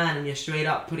older man and you're straight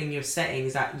up putting your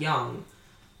settings at young,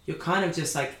 you're kind of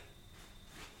just like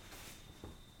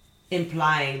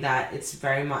implying that it's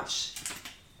very much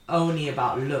only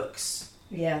about looks,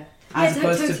 as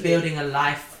opposed to building a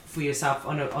life for yourself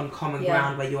on common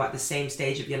ground where you're at the same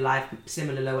stage of your life,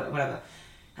 similar, whatever,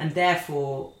 and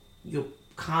therefore you're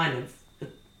kind of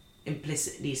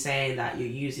implicitly saying that you're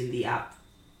using the app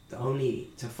only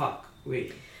to fuck,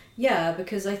 really. Yeah,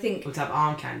 because I think, or to have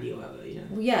arm candy or whatever, you know.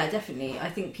 Well, yeah, definitely. I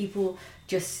think people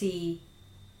just see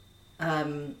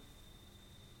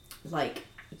like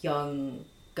young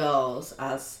girls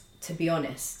as, to be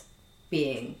honest,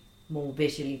 being more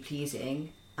visually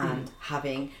pleasing and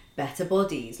having better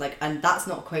bodies. Like, and that's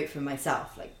not a quote from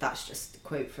myself, like that's just a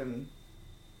quote from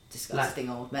disgusting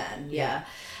old men.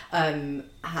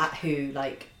 Who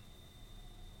like,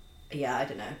 I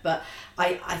don't know, but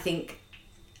I think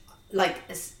like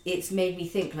it's made me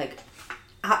think like,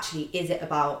 actually, is it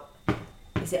actually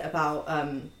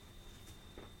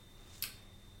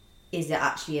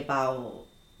about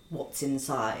what's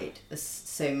inside, as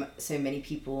so many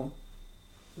people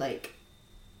like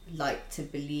to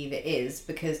believe it is?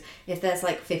 Because if there's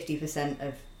like 50%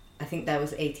 of, I think there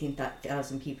was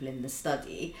 18,000 people in the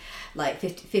study, like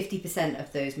 50%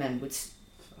 of those men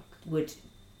would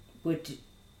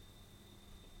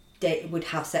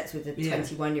have sex with a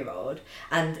 21-year-old,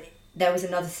 and there was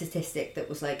another statistic that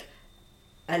was like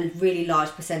a really large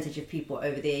percentage of people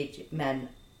over the age, men,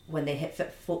 when they hit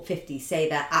 50, say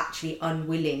they're actually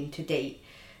unwilling to date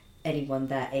anyone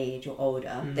their age or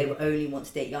older. They will only want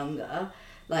to date younger.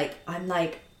 Like, I'm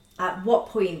like, at what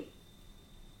point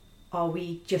are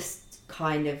we just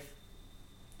kind of,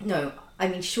 no, I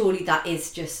mean, surely that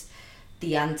is just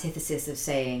the antithesis of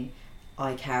saying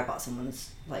I care about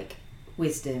someone's like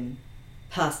wisdom,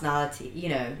 personality, you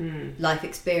know, life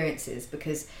experiences,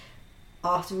 because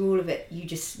after all of it, you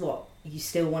just, you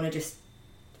still want to just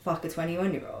fuck a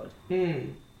 21-year-old.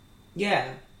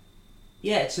 Yeah,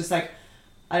 it's just like,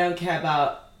 I don't care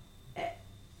about,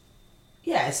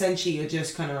 essentially you're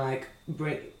just kind of like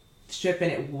stripping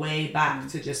it way back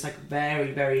to just like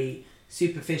very, very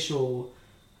superficial,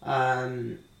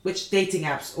 which dating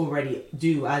apps already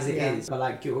do as it is, but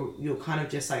like you're kind of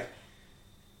just like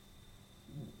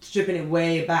stripping it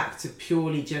way back to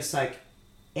purely just like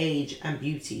age and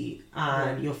beauty,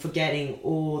 and you're forgetting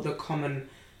all the common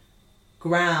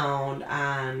ground.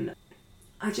 And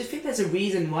I just think there's a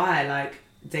reason why like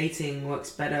dating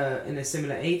works better in a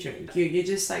similar age range. You're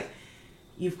just like,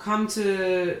 you've come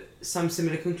to some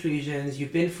similar conclusions,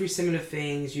 you've been through similar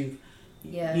things, you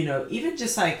know, even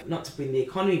just like, not to bring the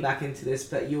economy back into this,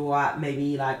 but you're at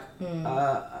maybe like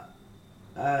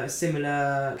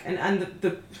similar, and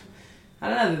the I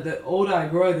don't know, the older I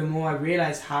grow, the more I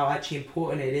realize how actually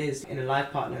important it is in a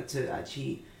life partner to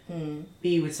actually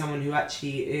be with someone who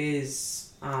actually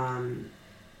is at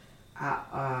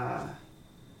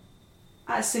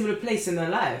a similar place in their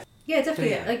life. Yeah,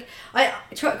 definitely.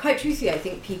 So, like, quite truthfully, I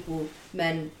think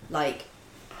men, like,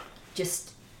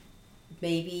 just,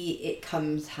 maybe it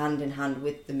comes hand in hand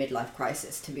with the midlife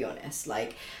crisis, to be honest.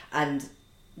 Like, and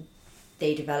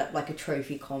they develop like a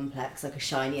trophy complex, like a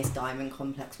shiniest diamond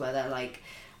complex, where they're like,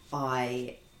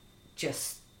 I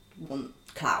just want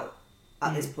clout.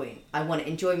 at this point. I want to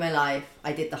enjoy my life.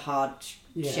 I did the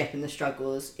hardship and the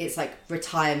struggles. It's like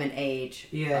retirement age.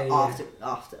 After.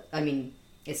 I mean,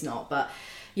 it's not, but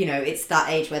you know, it's that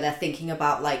age where they're thinking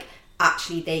about like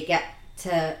actually they get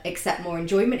to accept more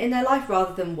enjoyment in their life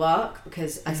rather than work,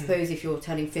 because I suppose if you're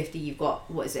turning 50, you've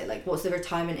got, what is it, like what's the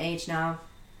retirement age now?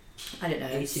 I don't know.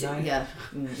 89. Yeah,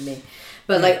 me.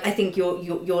 But like, I think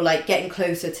you're like getting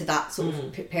closer to that sort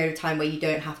of period of time where you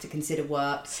don't have to consider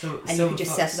work, and you can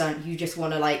just settle down. You just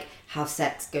want to like have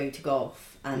sex, go to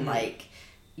golf, and like,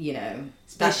 you know,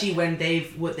 especially when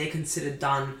what they consider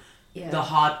done the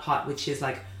hard part, which is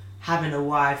like having a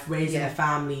wife, raising a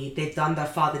family. They've done their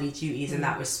fatherly duties in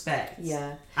that respect.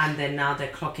 Yeah. And then now they're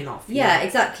clocking off. Yeah,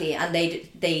 exactly. And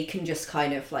they can just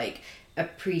kind of like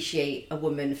appreciate a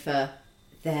woman for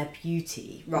their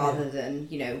beauty rather than,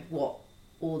 you know, what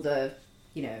all the,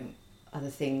 you know, other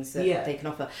things that they can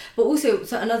offer. But also,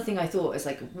 so another thing I thought is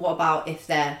like, what about if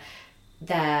they're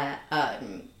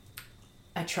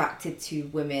attracted to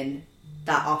women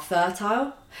that are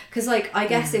fertile? Because like, I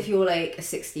guess if you're like a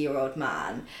 60-year-old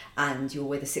man and you're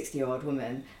with a 60-year-old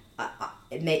woman,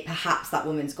 perhaps that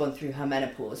woman's gone through her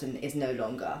menopause and is no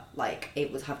longer like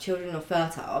able to have children or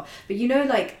fertile. But you know,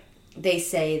 like they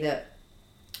say that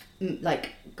like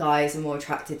guys are more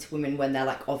attracted to women when they're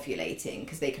like ovulating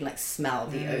because they can like smell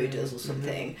the odors or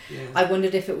something. I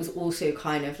wondered if it was also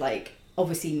kind of like,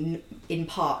 obviously in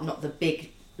part not the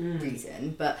big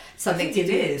reason, but something to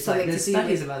do. Is. Something like, there's to do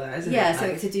studies with, about that, isn't it? Yeah,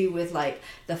 something to do with like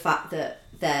the fact that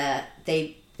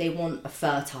they want a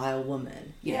fertile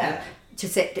woman. You know? To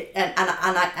sit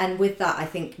and with that, I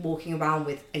think walking around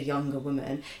with a younger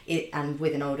woman and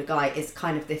with an older guy is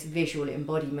kind of this visual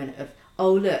embodiment of,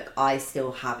 oh look, I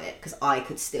still have it because I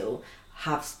could still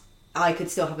have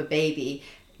a baby,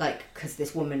 like because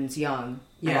this woman's young,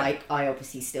 and I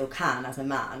obviously still can as a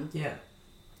man. Yeah,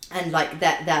 and like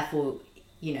that, therefore,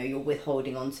 you know, you're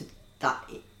withholding on to that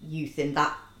youth in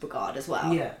that regard as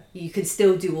well. Yeah, you can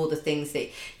still do all the things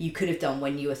that you could have done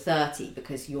when you were 30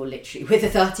 because you're literally with a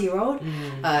 30-year-old.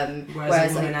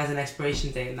 Whereas a woman has an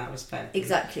expiration date in that respect.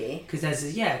 Exactly. Because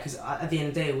because at the end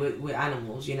of the day we're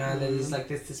animals, you know, and there's like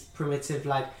this primitive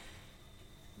like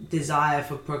desire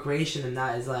for procreation, and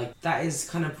that is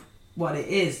kind of what it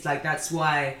is. Like that's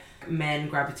why men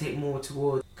gravitate more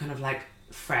towards kind of like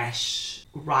fresh,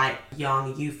 ripe,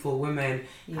 young, youthful women,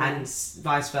 and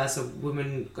vice versa.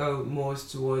 Women go more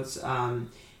towards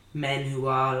men who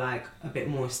are like a bit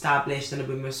more established and a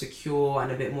bit more secure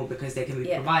and a bit more because they can be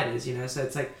providers, you know. So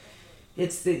it's like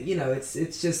it's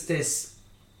just this,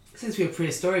 since we're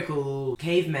prehistorical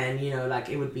cavemen, you know, like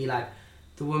it would be like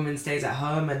the woman stays at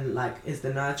home and like is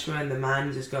the nurturer, and the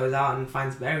man just goes out and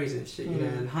finds berries and shit, you know,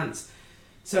 and hunts.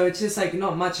 So it's just like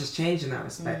not much has changed in that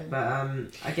respect, but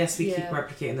I guess we keep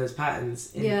replicating those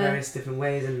patterns in various different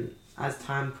ways, and as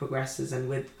time progresses and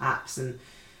with apps and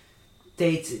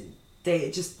they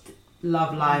just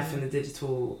love life in the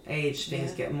digital age,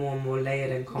 things get more and more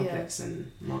layered and complex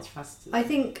and multifaceted. I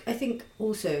think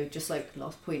also, just like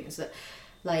last point, is that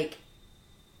like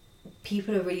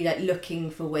people are really like looking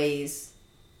for ways.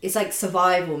 It's like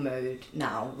survival mode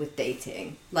now with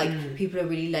dating. Like people are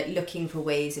really like looking for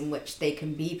ways in which they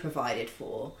can be provided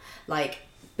for. Like,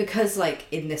 because like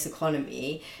in this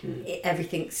economy,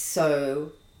 everything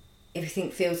feels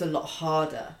a lot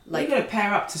harder. Like you got to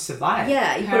pair up to survive.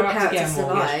 Yeah, you got to pair up to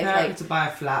survive. Pair up to buy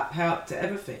a flat. Pair up to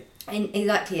everything.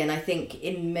 Exactly, and I think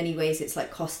in many ways it's like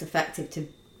cost effective to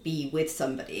be with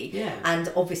somebody. Yeah.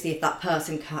 And obviously, if that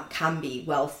person can be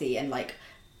wealthy and like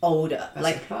older, that's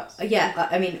like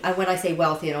I mean, when I say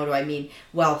wealthy and older, I mean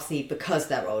wealthy because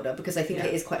they're older, because I think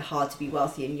it is quite hard to be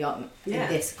wealthy and young in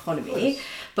this economy.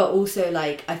 But also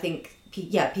like I think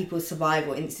people's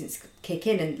survival instincts kick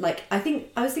in, and like I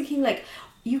was thinking like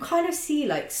you kind of see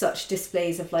like such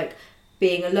displays of like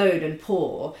being alone and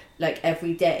poor like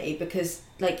every day, because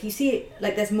like you see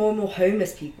like there's more and more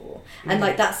homeless people, and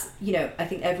like that's, you know, I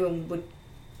think everyone would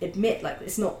admit like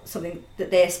it's not something that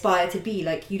they aspire to be.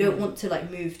 Like you don't want to like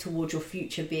move towards your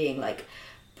future being like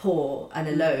poor and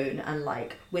alone and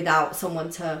like without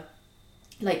someone to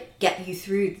like get you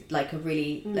through like a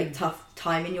really like tough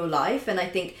time in your life. And I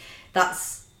think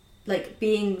that's like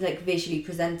being like visually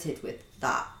presented with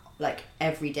that like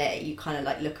every day. You kind of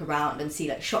like look around and see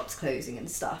like shops closing and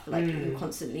stuff, like you're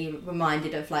constantly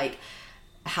reminded of like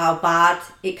how bad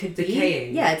it could be.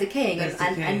 Decaying.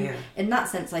 And in that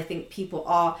sense I think people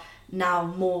are now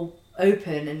more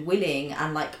open and willing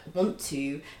and like want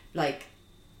to like,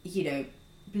 you know,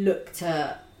 look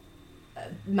to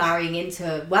marrying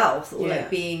into wealth or Yeah. like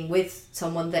being with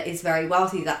someone that is very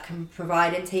wealthy that can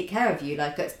provide and take care of you.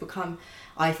 Like it's become,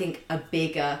 I think, a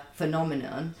bigger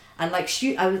phenomenon. And like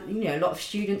a lot of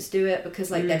students do it because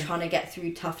like they're trying to get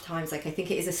through tough times. Like I think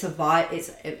it is it's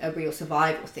a real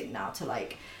survival thing now to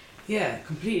like. Yeah,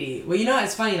 completely. Well, you know,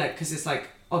 it's funny, like, because it's like,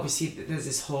 obviously there's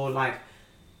this whole like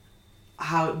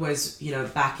how it was, you know,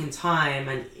 back in time,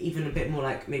 and even a bit more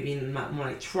like maybe in more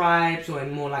like tribes, or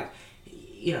in more like,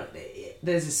 you know,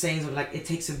 there's the sayings of like it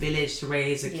takes a village to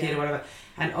raise a kid or whatever.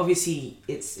 And obviously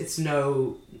it's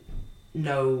no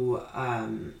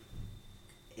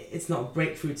it's not a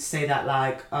breakthrough to say that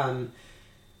like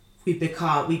we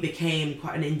became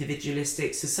quite an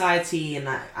individualistic society, and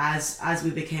that as we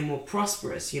became more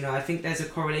prosperous, you know, I think there's a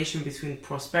correlation between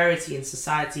prosperity in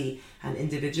society and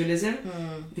individualism,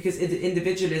 because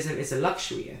individualism is a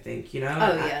luxury, I think, you know.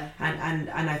 And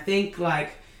I think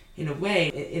like in a way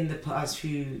in the past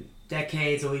few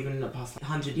decades, or even the past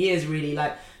 100 years really,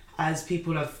 like as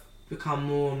people have become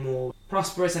more and more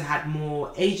prosperous and had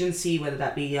more agency, whether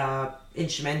that be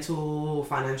instrumental,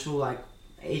 financial, like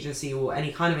agency, or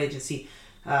any kind of agency,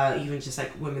 even just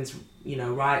like women's, you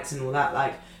know, rights and all that,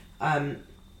 like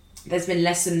there's been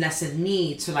less and less a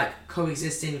need to like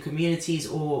coexist in communities,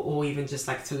 or even just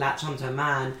like to latch onto a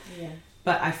man.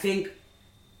 But I think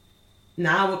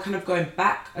now we're kind of going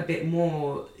back a bit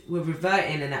more, we're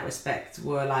reverting in that respect,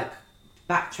 we're like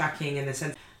backtracking in the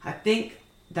sense, I think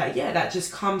that that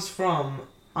just comes from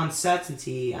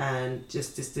uncertainty and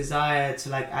just this desire to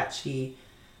like actually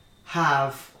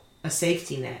have a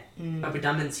safety net, a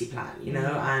redundancy plan, you know,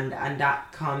 and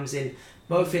that comes in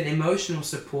both in emotional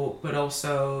support but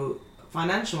also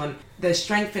financial, and there's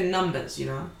strength in numbers, you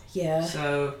know.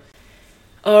 So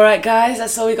all right, guys,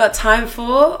 that's all we got time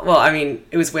for. Well, I mean,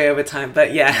 it was way over time,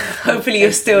 but yeah, hopefully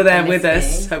you're still there with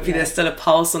us. Hopefully there's still a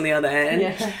pulse on the other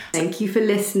end. Thank you for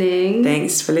listening.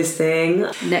 Thanks for listening.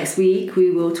 Next week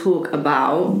we will talk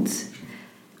about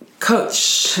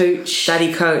Coach.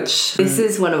 Daddy Coach. This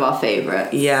is one of our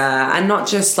favourites. Yeah, and not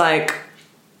just like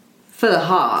for the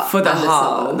heart. For the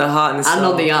heart. The heart and the soul. And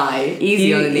on the eye.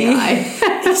 Easy on the eye.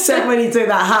 Except when you do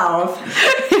that hat off.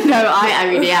 No, I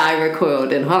mean, I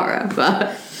recoiled in horror,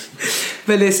 but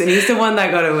listen, he's the one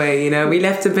that got away, you know. We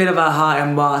left a bit of our heart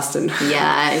in Boston.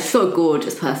 Yeah, it's got a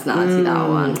gorgeous personality, that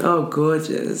one. Oh,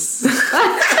 gorgeous.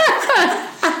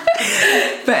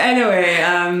 But anyway,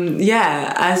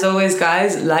 as always,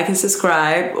 guys, like and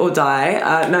subscribe or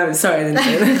die. No, sorry, I didn't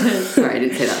say that. Sorry, I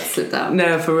didn't say that. Slipped out.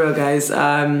 No, for real, guys.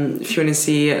 If you want to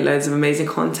see loads of amazing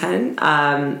content,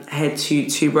 head to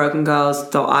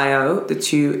twobrokengirls.io. The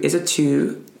 2 is a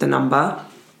 2, the number.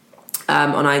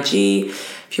 On IG.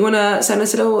 If you want to send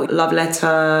us a little love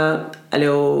letter, a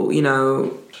little, you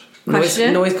know, noise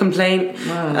complaint,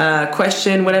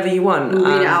 question, whatever you want. We'll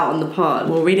read it out on the pod.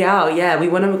 We'll read it out, yeah. We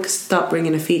want to start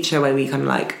bringing a feature where we can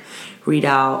like read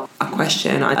out a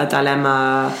question, a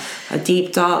dilemma, a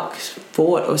deep, dark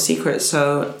thought or secret.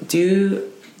 So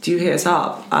do hit us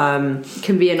up.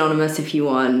 Can be anonymous if you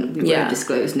want. We won't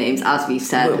disclose names, as we've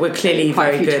said. We're clearly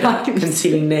very good at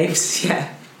concealing names, yeah.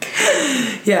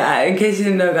 Yeah, in case you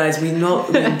didn't know, guys, we do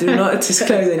not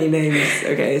disclose any names.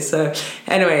 Okay, so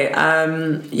anyway,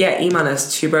 email us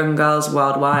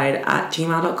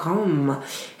twobrokengirlsworldwide@gmail.com.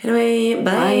 Anyway,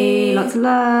 bye. Lots of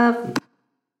love.